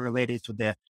directly related to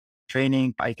the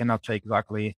training, I cannot say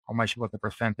exactly how much was the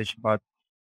percentage, but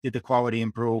did the quality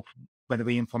improve when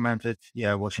we implemented?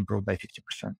 Yeah, it was improved by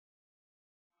 50%.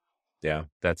 Yeah,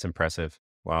 that's impressive.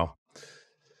 Wow.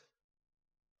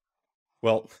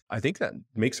 Well, I think that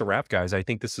makes a wrap, guys. I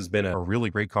think this has been a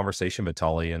really great conversation,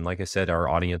 Vitali. And like I said, our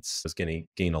audience is going to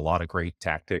gain a lot of great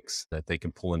tactics that they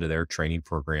can pull into their training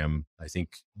program. I think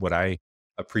what I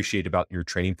appreciate about your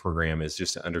training program is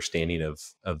just an understanding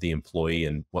of the employee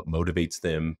and what motivates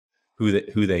them,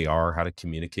 who they are, how to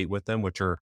communicate with them, which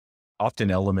are often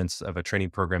elements of a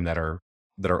training program that are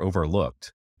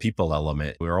overlooked. People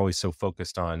element. We're always so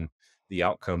focused on the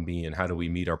outcome being how do we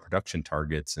meet our production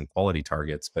targets and quality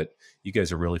targets, but you guys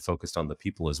are really focused on the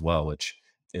people as well, which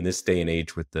in this day and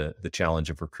age with the challenge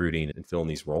of recruiting and filling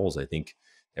these roles, I think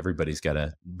everybody's got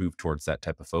to move towards that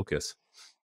type of focus.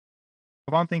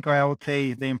 One thing I would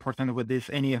say the important with this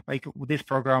with this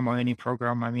program or any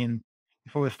program, I mean,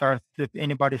 if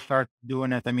anybody starts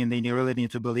doing it, I mean, they really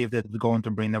need to believe that it's going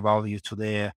to bring the value to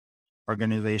the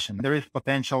organization. There is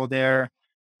potential there,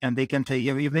 and they can take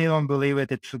if they don't believe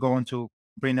it, it's going to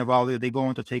bring the value. They're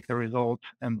going to take the result,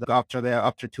 and after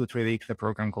 2-3 weeks, the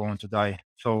program going to die.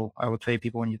 So I would say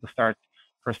people need to start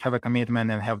first have a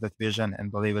commitment and have that vision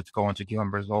and believe it's going to give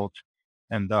them results,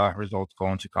 and the results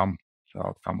going to come the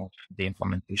outcome of the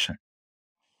implementation.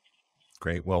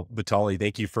 Great. Well, Vitali,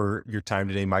 thank you for your time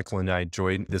today. Michael and I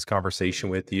enjoyed this conversation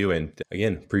with you, and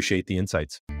again, appreciate the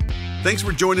insights. Thanks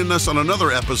for joining us on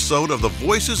another episode of the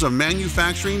Voices of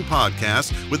Manufacturing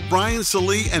podcast with Brian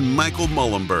Salee and Michael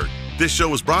Mullenberg. This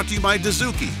show is brought to you by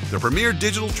Dazuki, the premier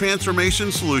digital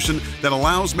transformation solution that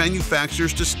allows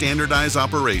manufacturers to standardize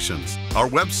operations. Our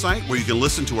website, where you can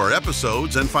listen to our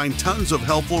episodes and find tons of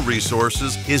helpful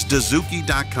resources, is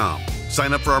dazuki.com.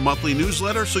 Sign up for our monthly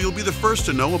newsletter so you'll be the first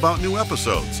to know about new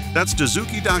episodes. That's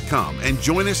dazuki.com, and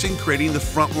join us in creating the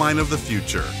front line of the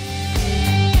future.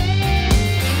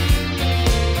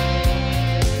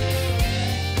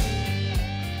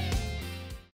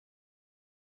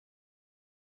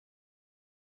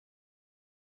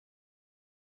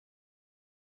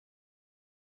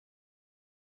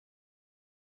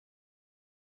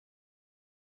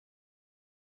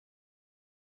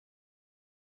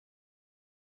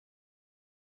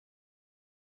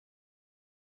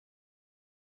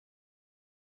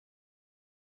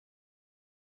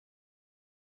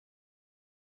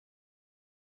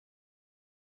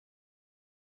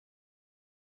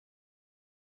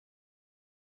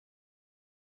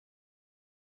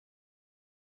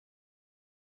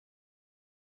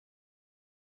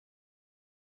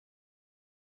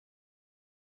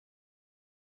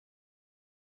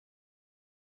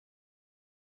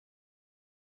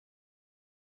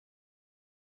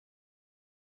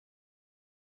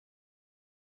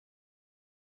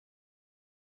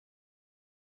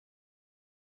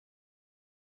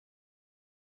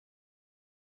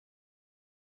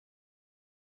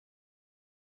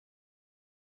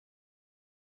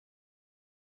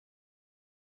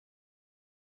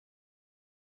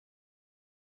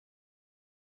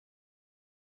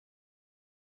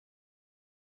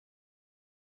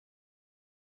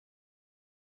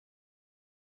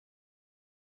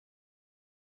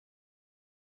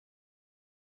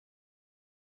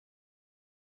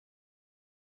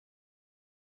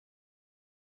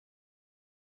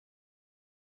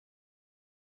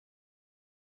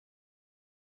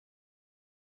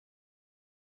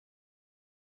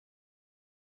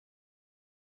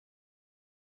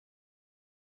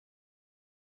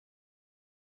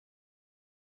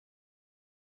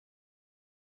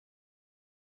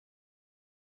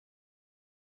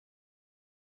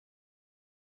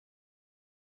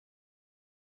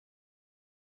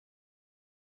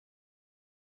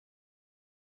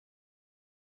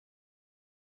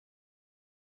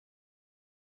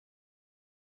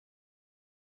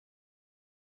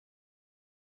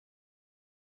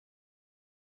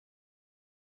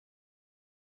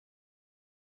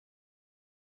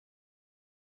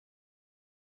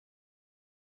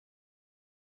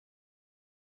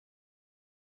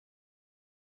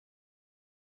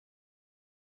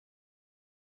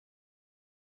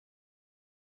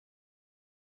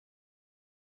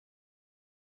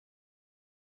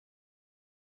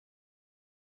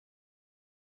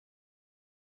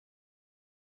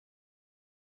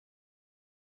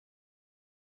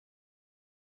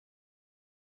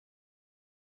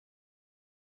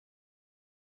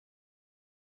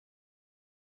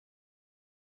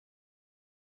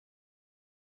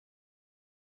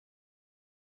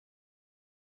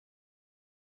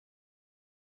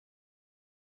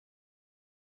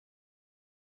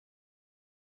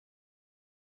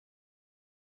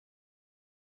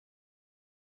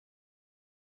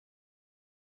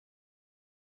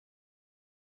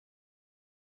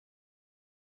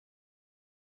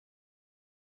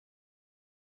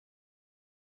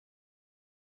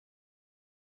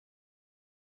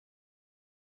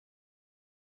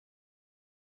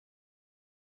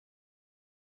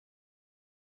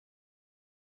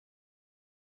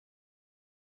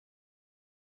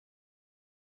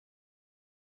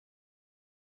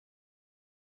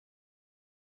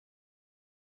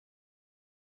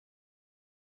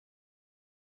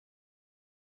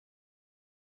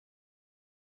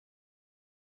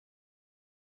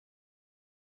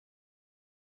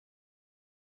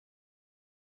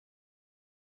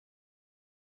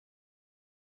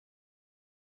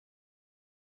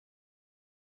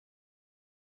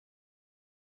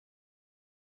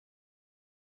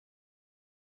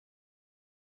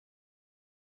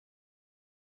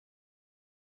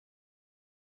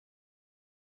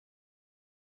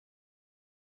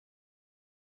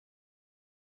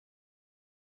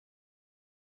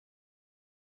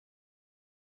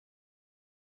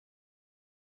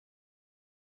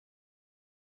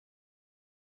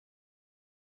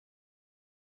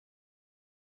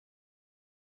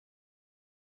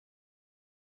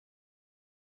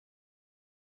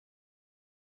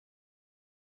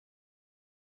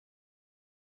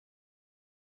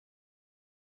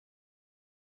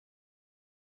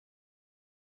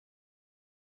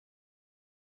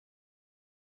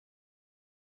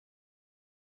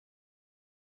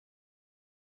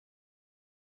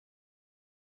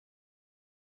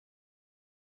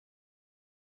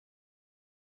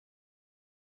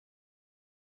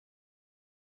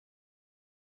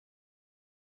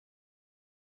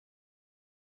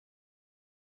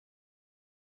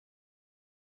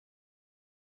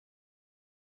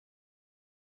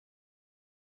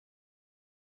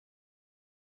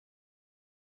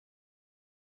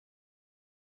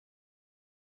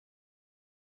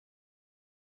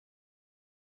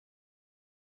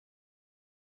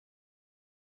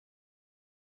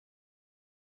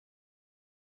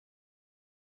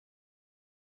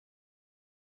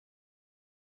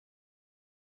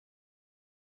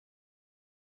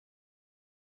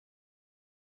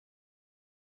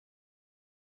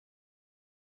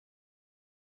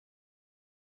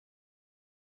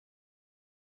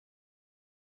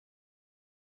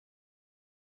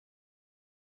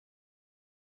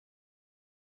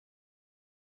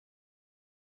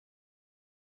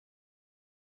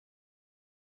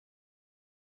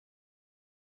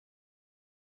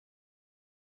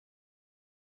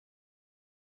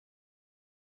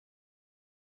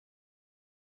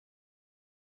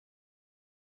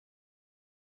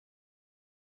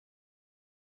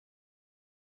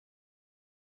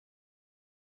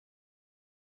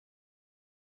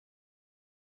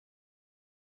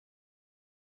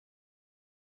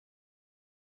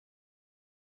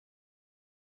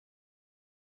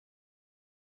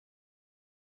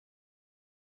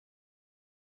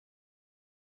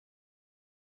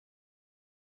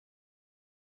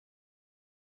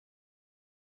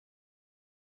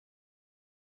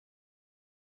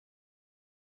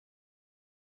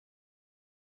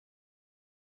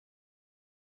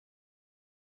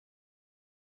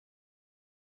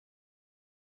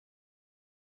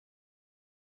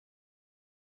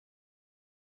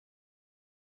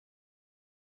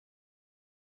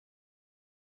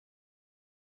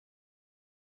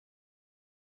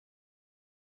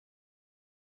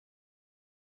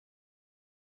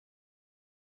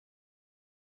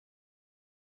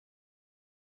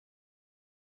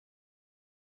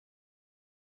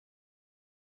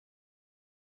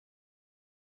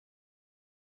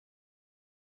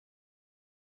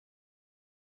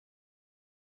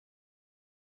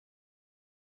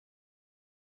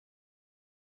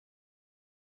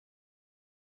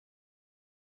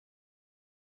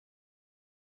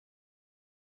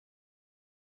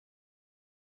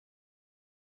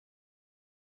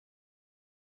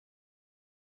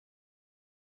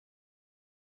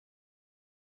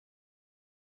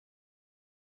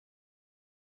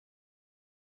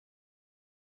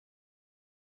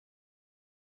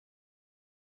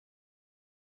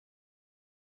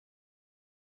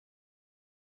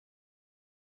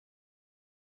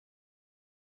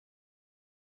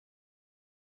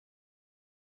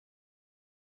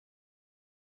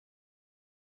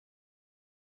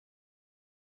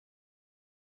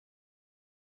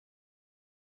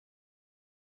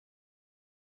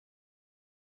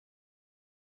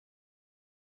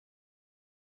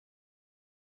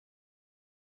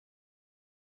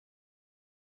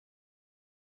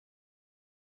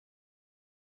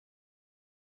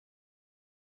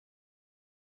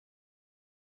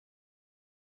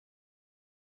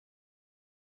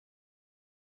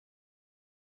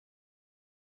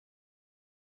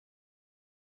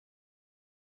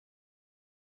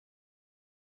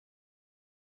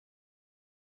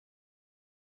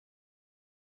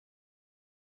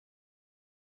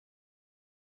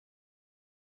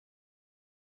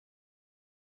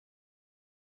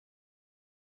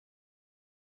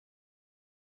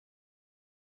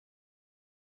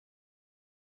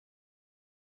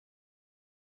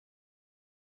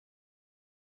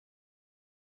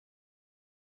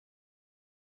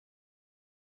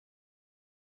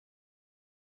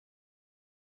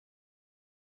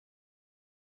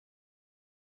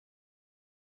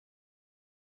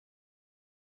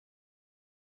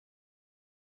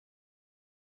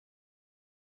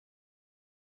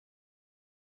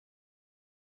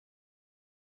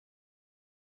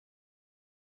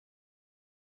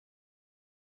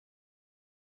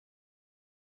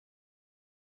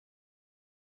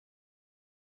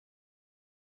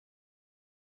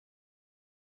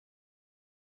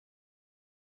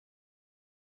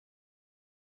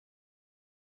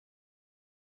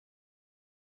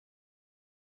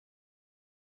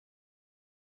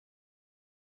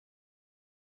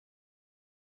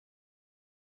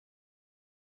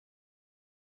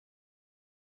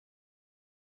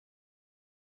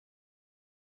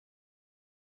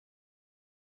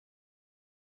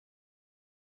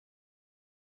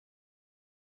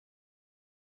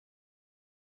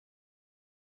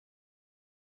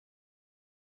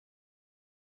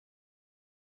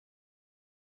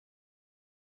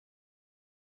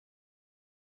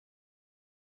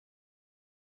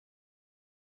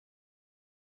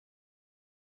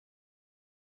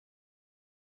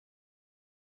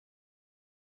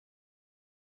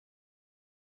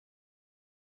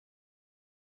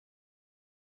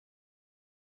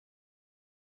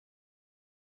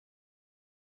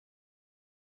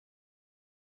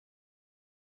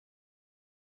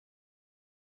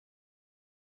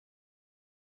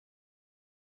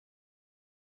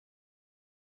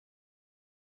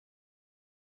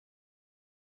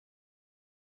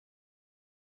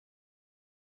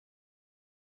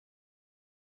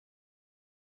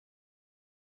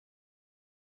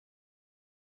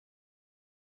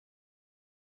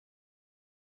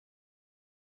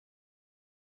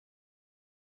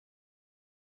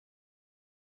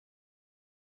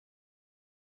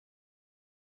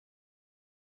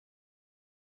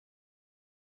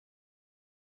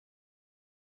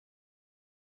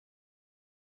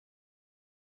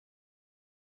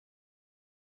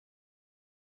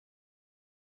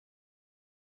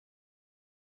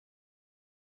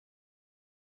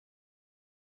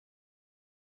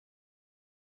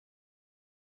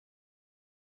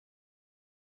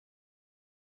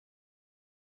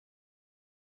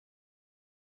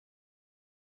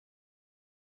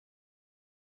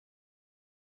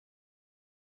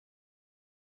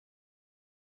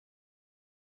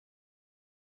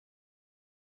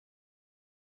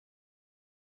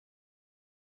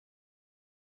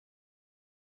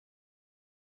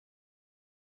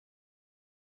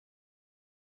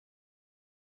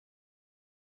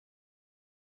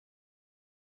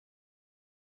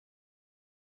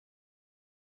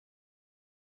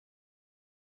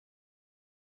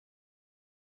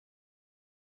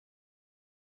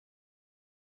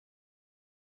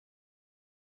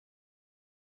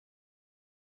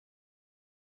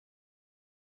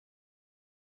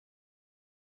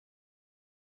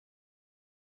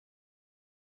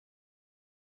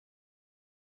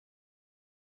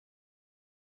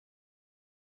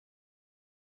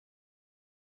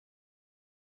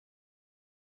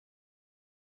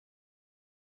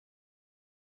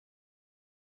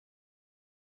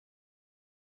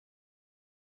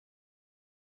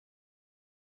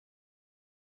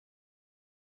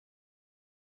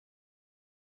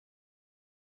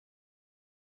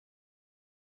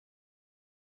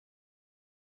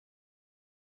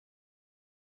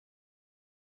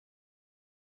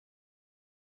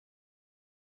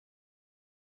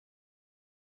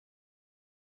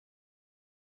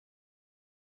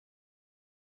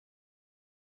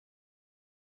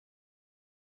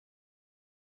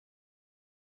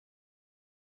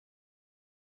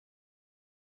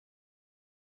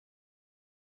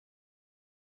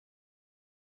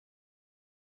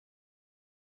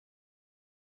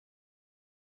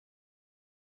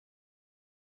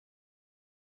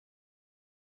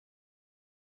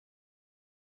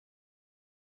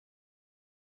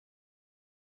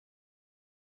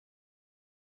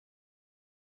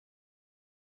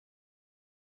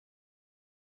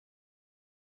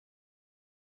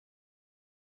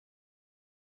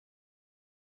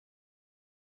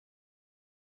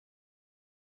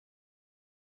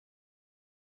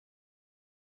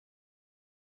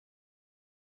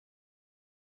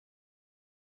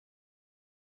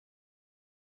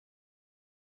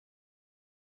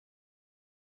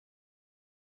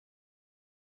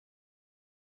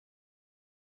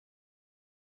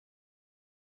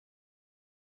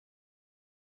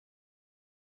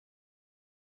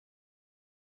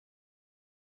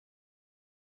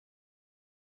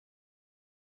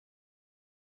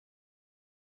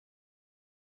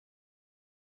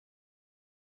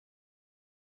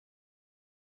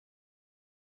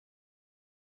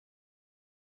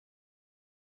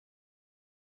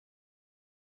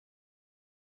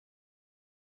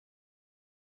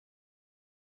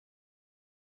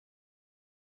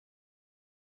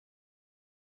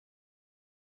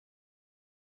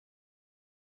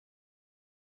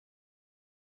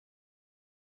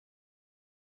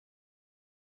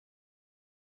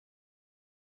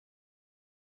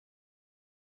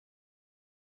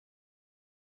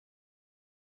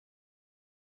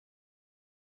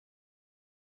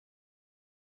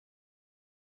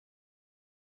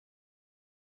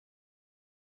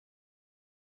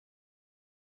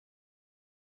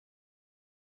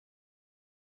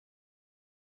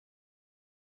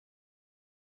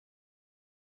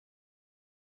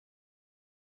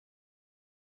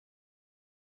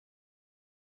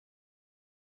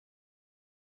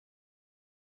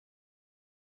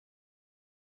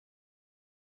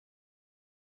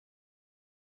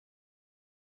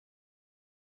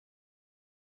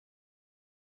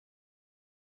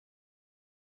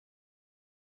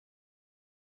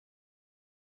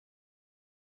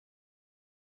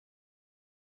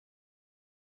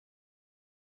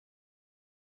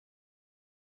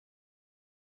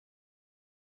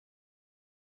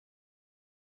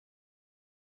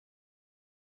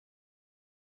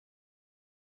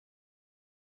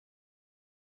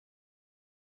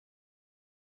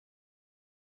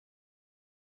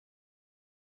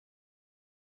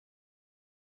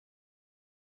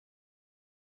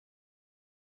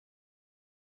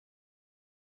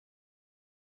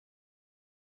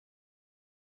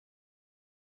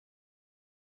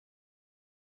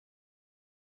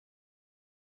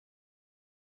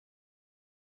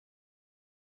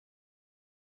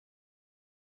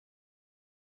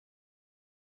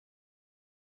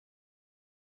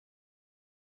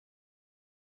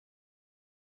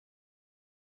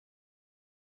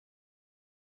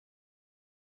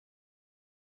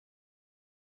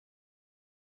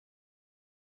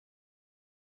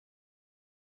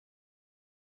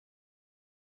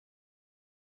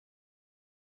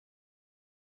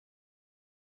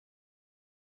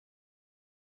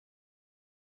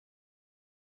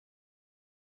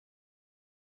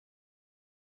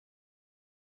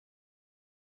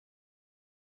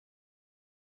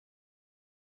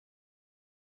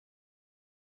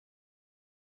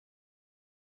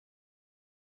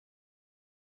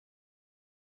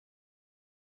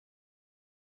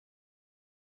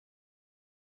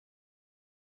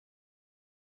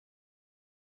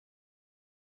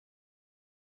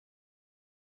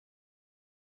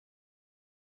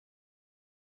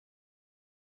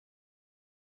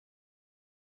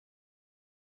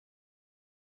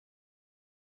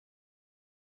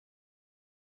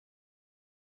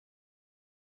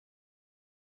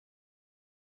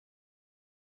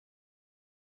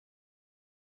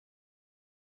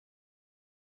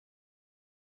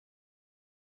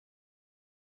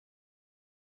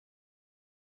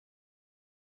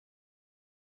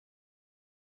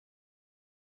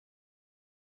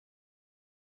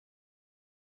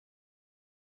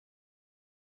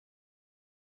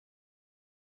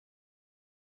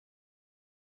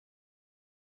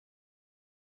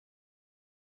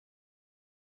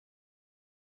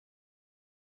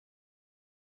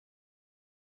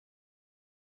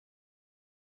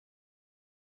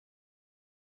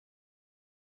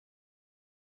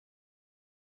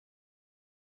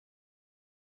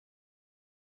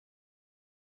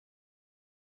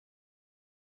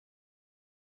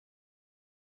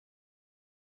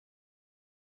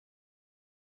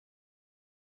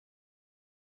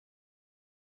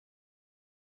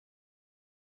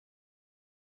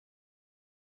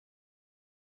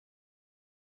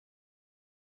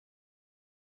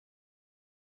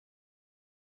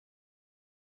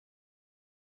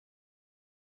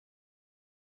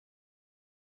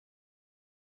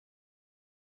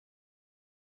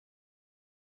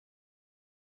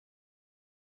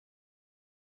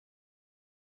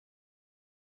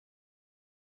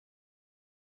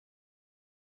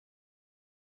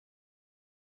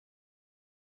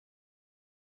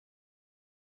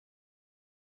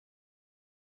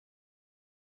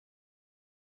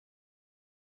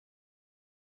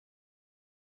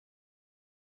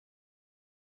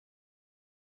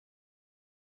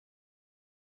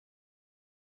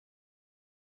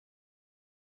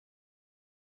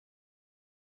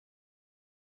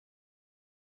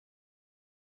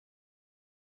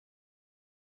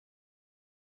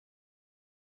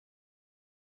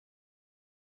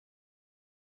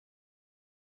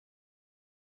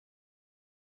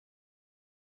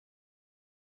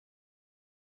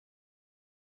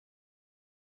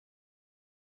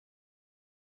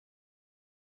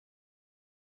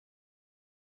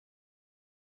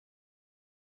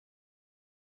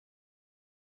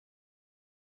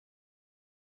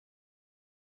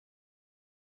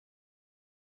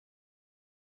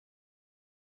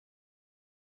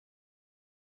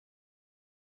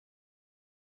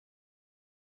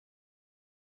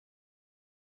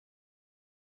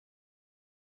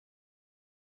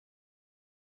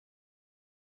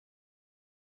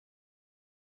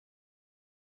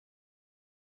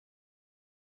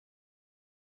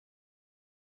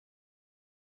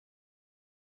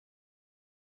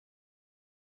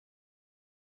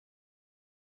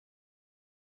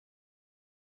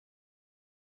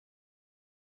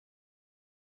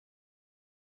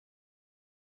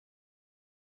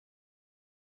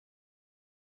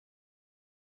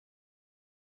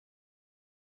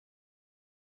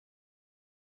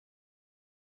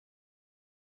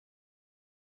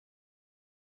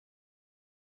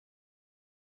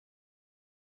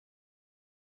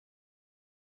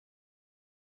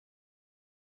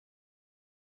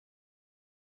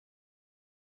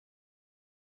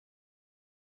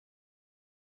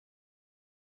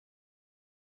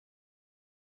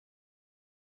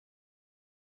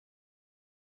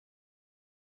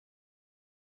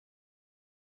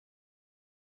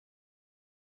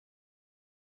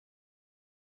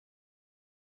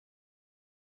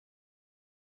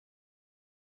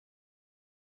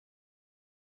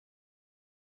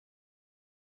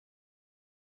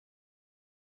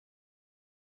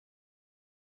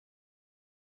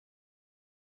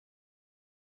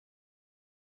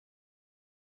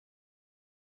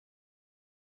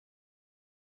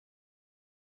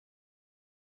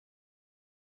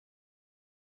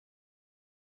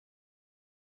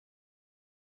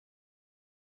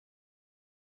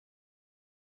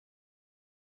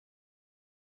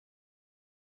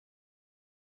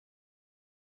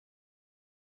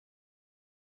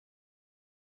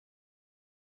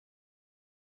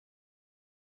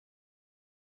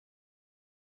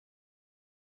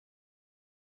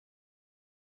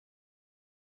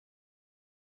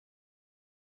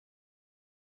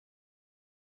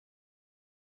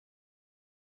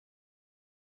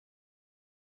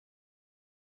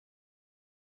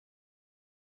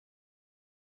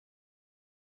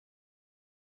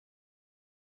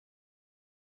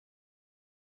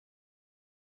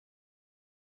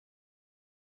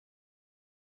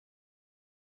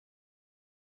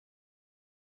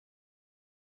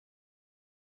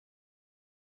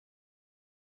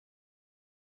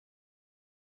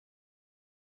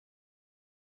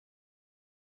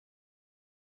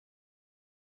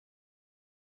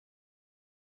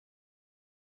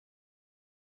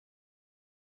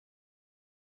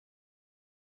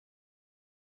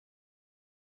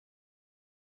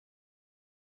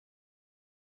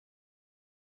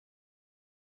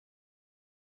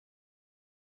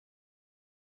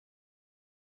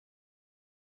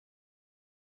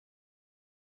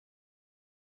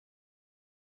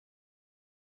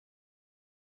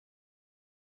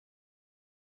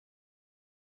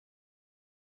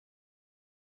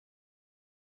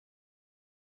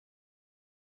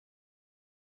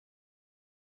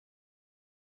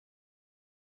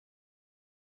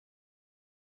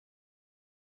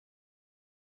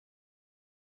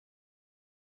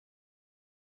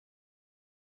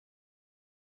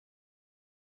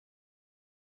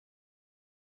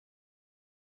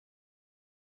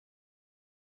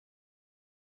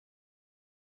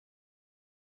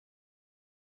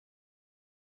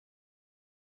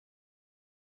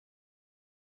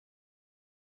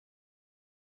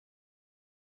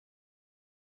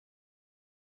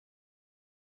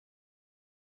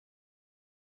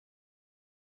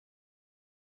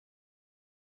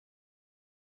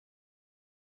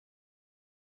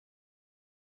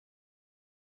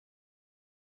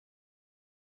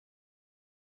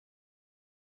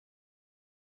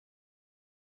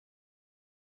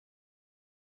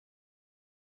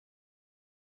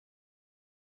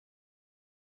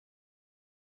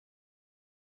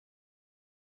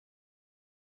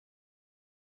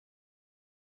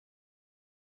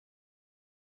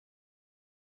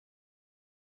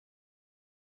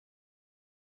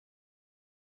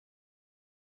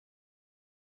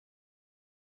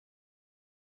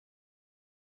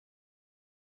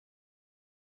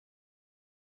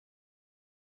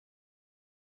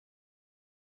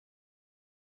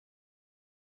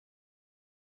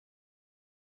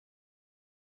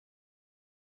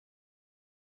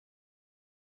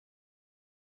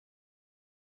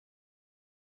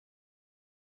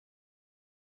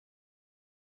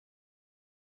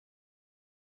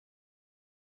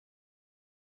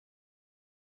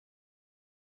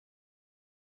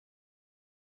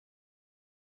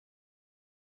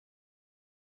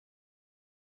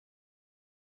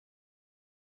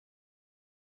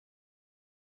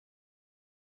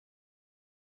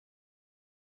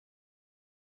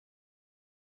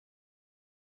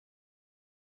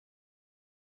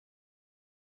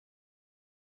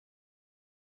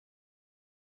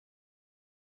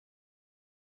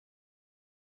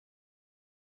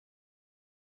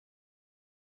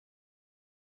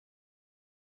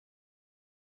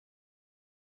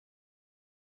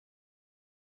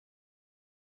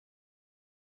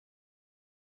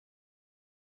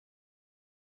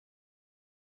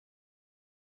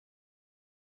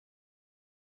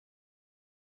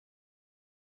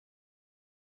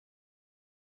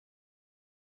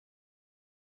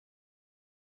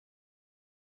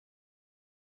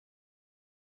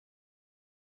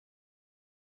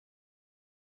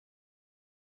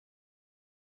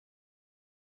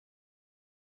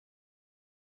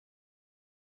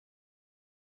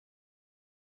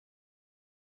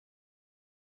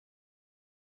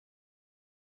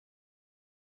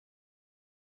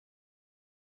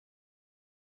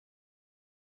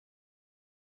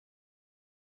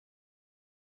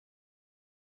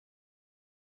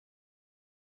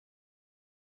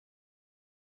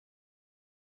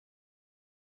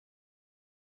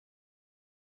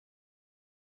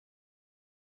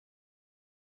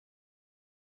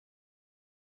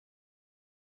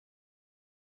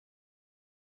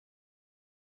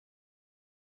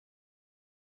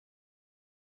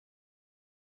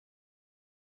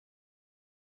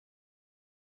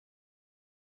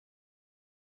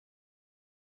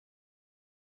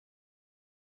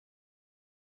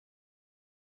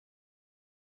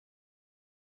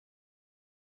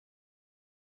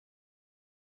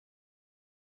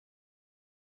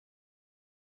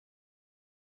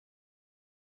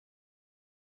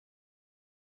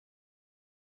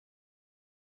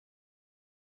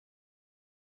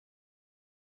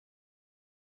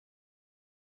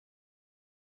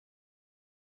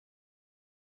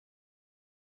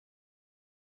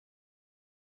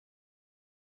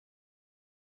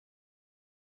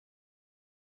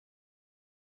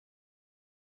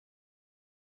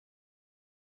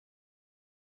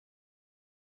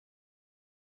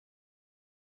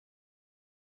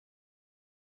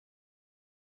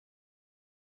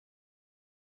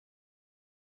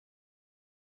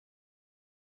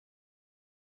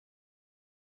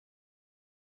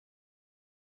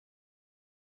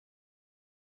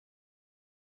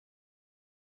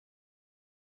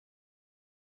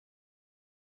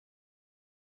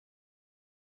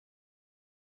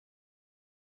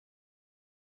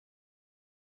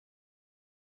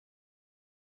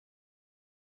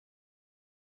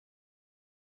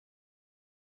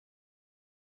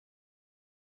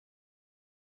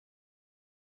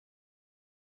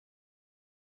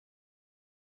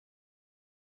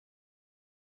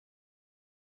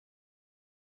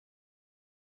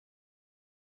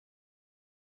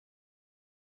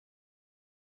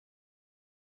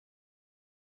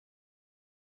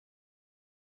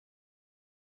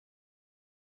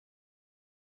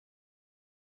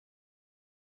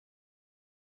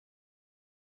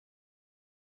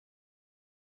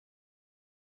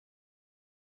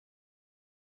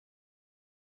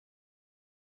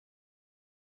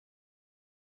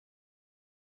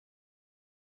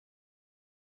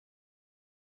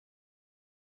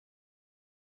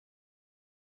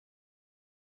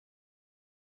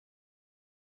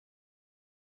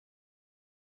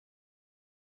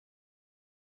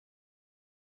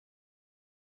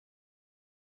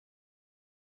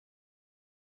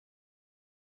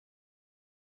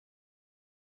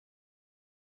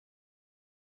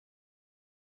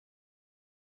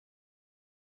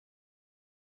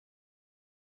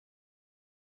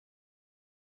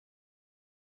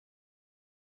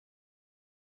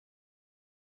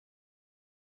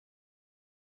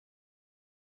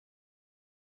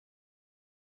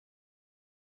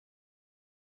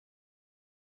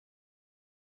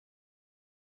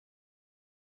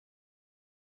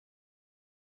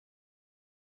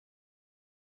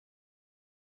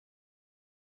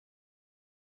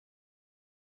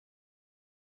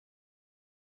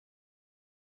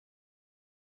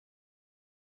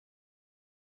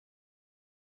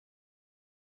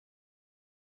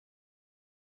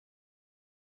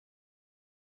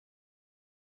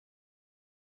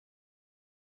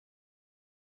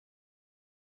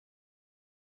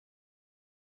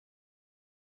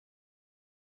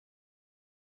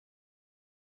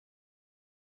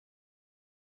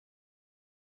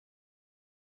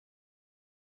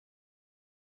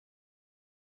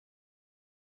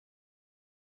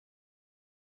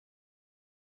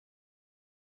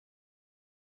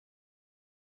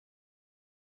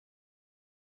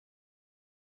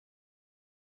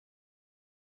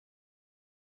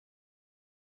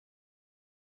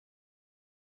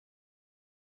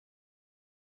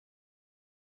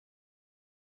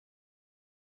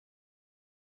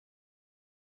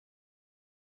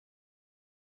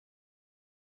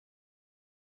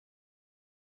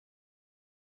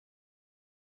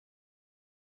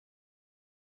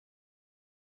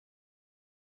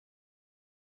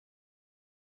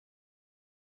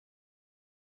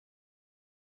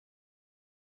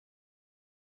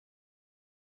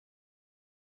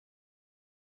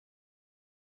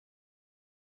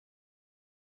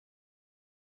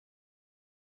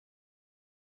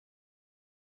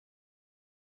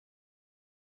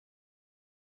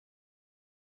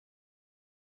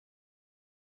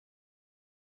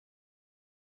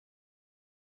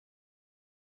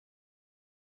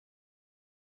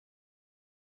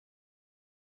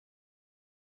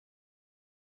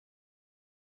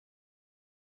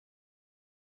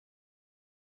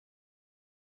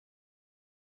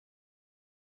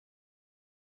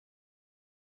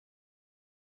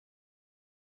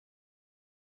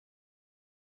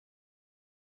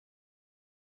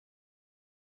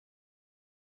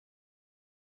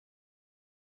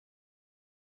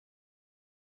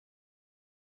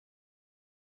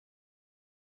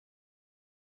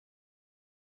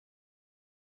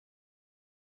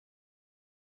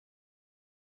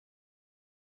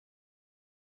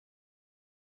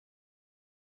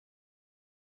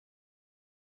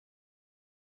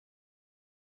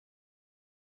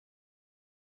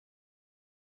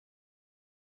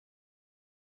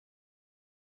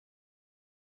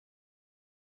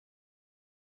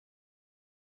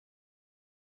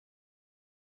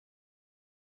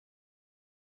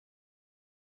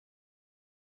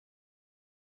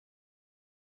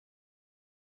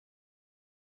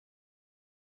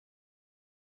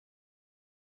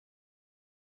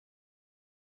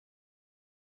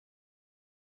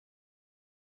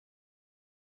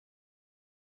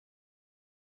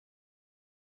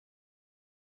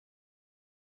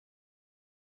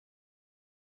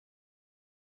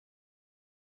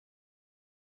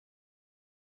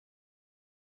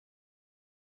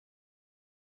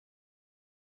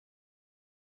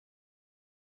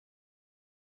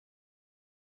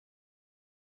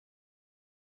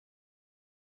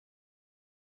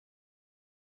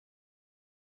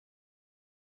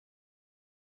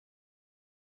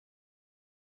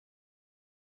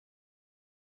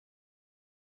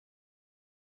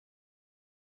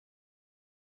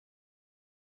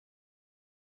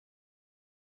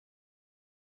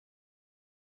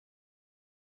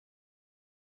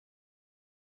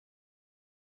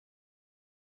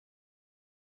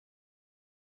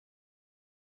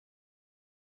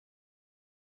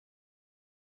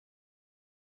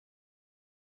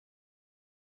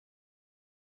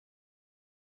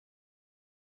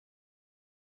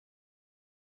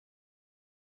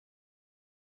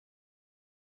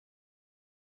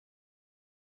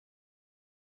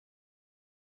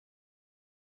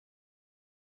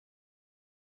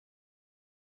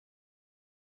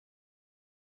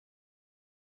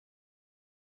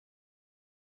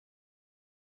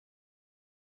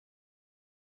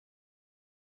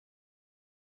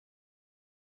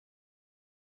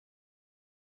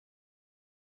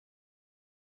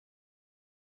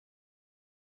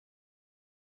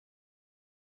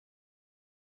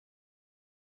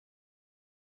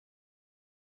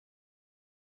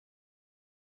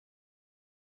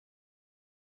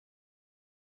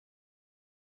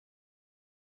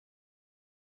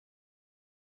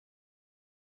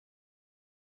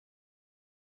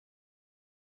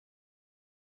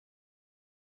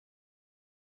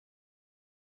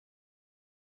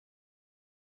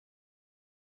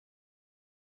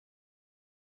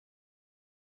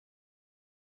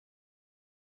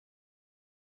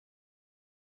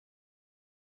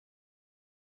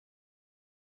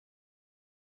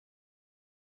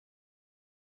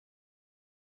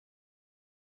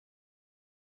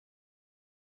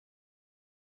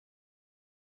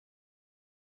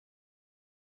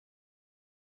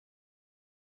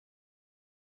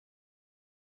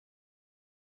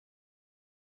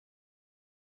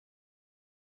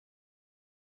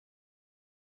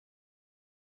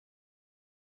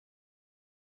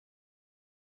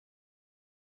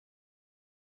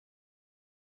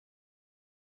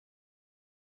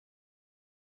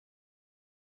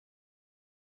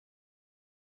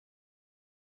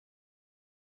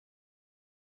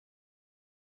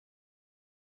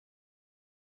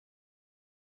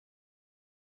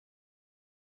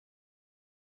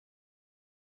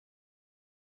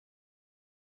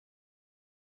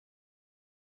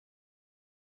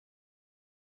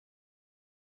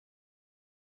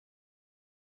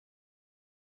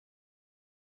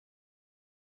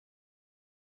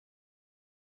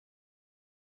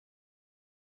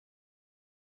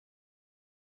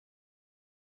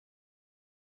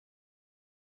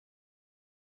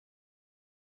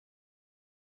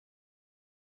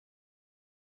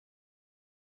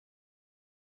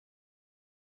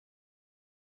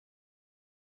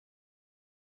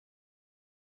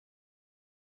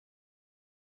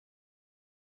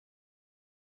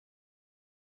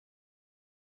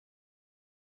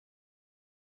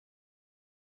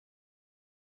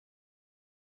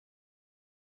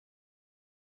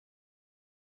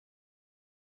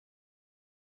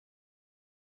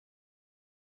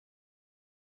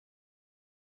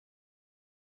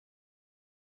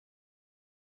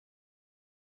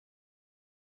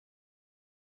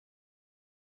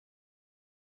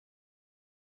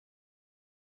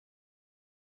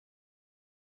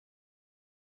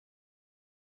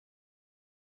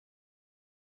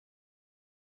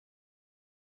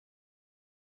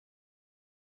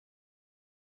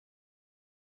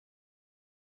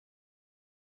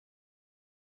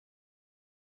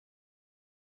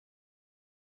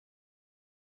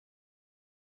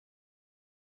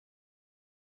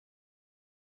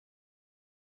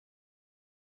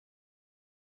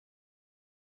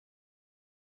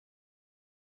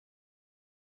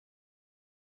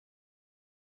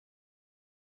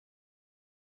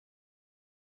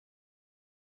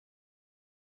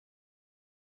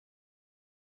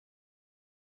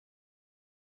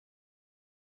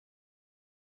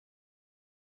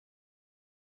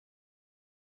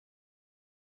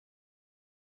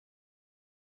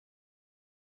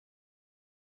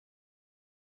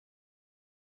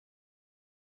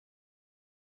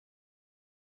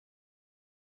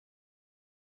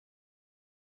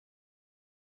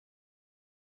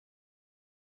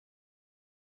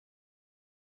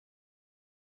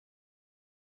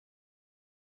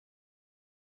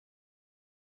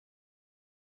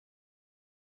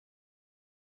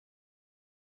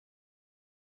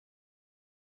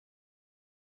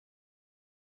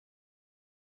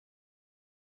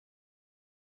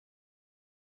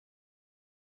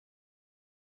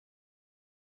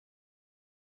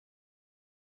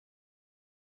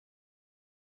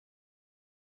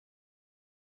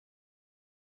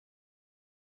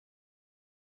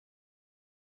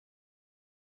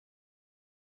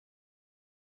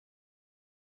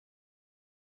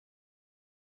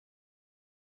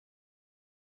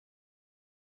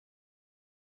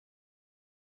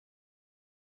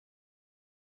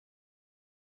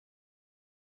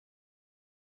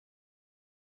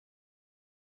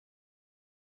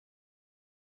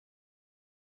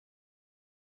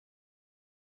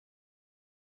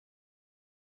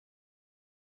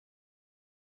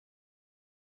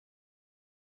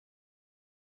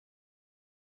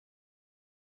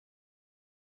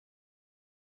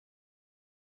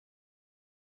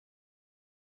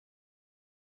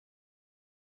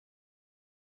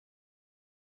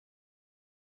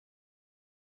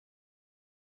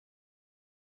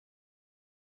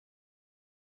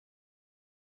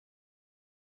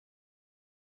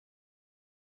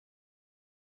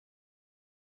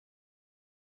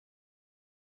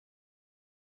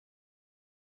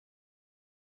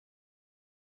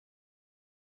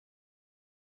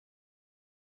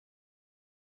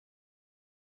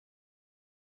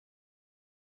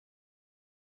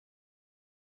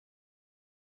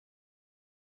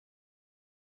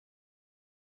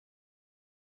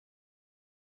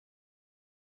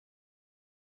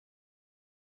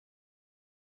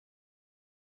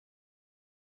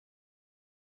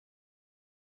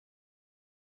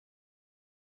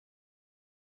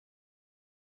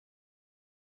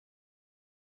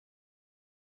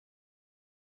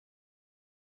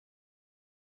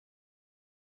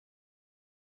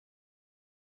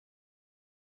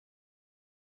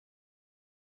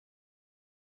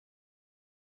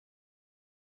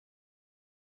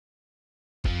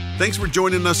 Thanks for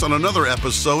joining us on another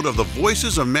episode of the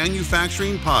Voices of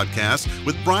Manufacturing podcast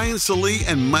with Brian Salee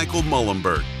and Michael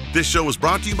Mullenberg. This show is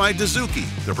brought to you by Dizuki,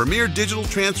 the premier digital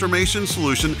transformation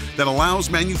solution that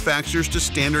allows manufacturers to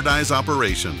standardize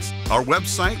operations. Our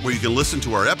website, where you can listen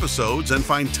to our episodes and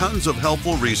find tons of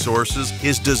helpful resources,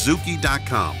 is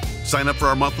Dizuki.com. Sign up for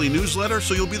our monthly newsletter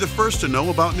so you'll be the first to know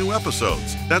about new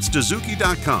episodes. That's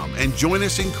Dizuki.com, and join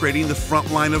us in creating the front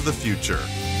line of the future.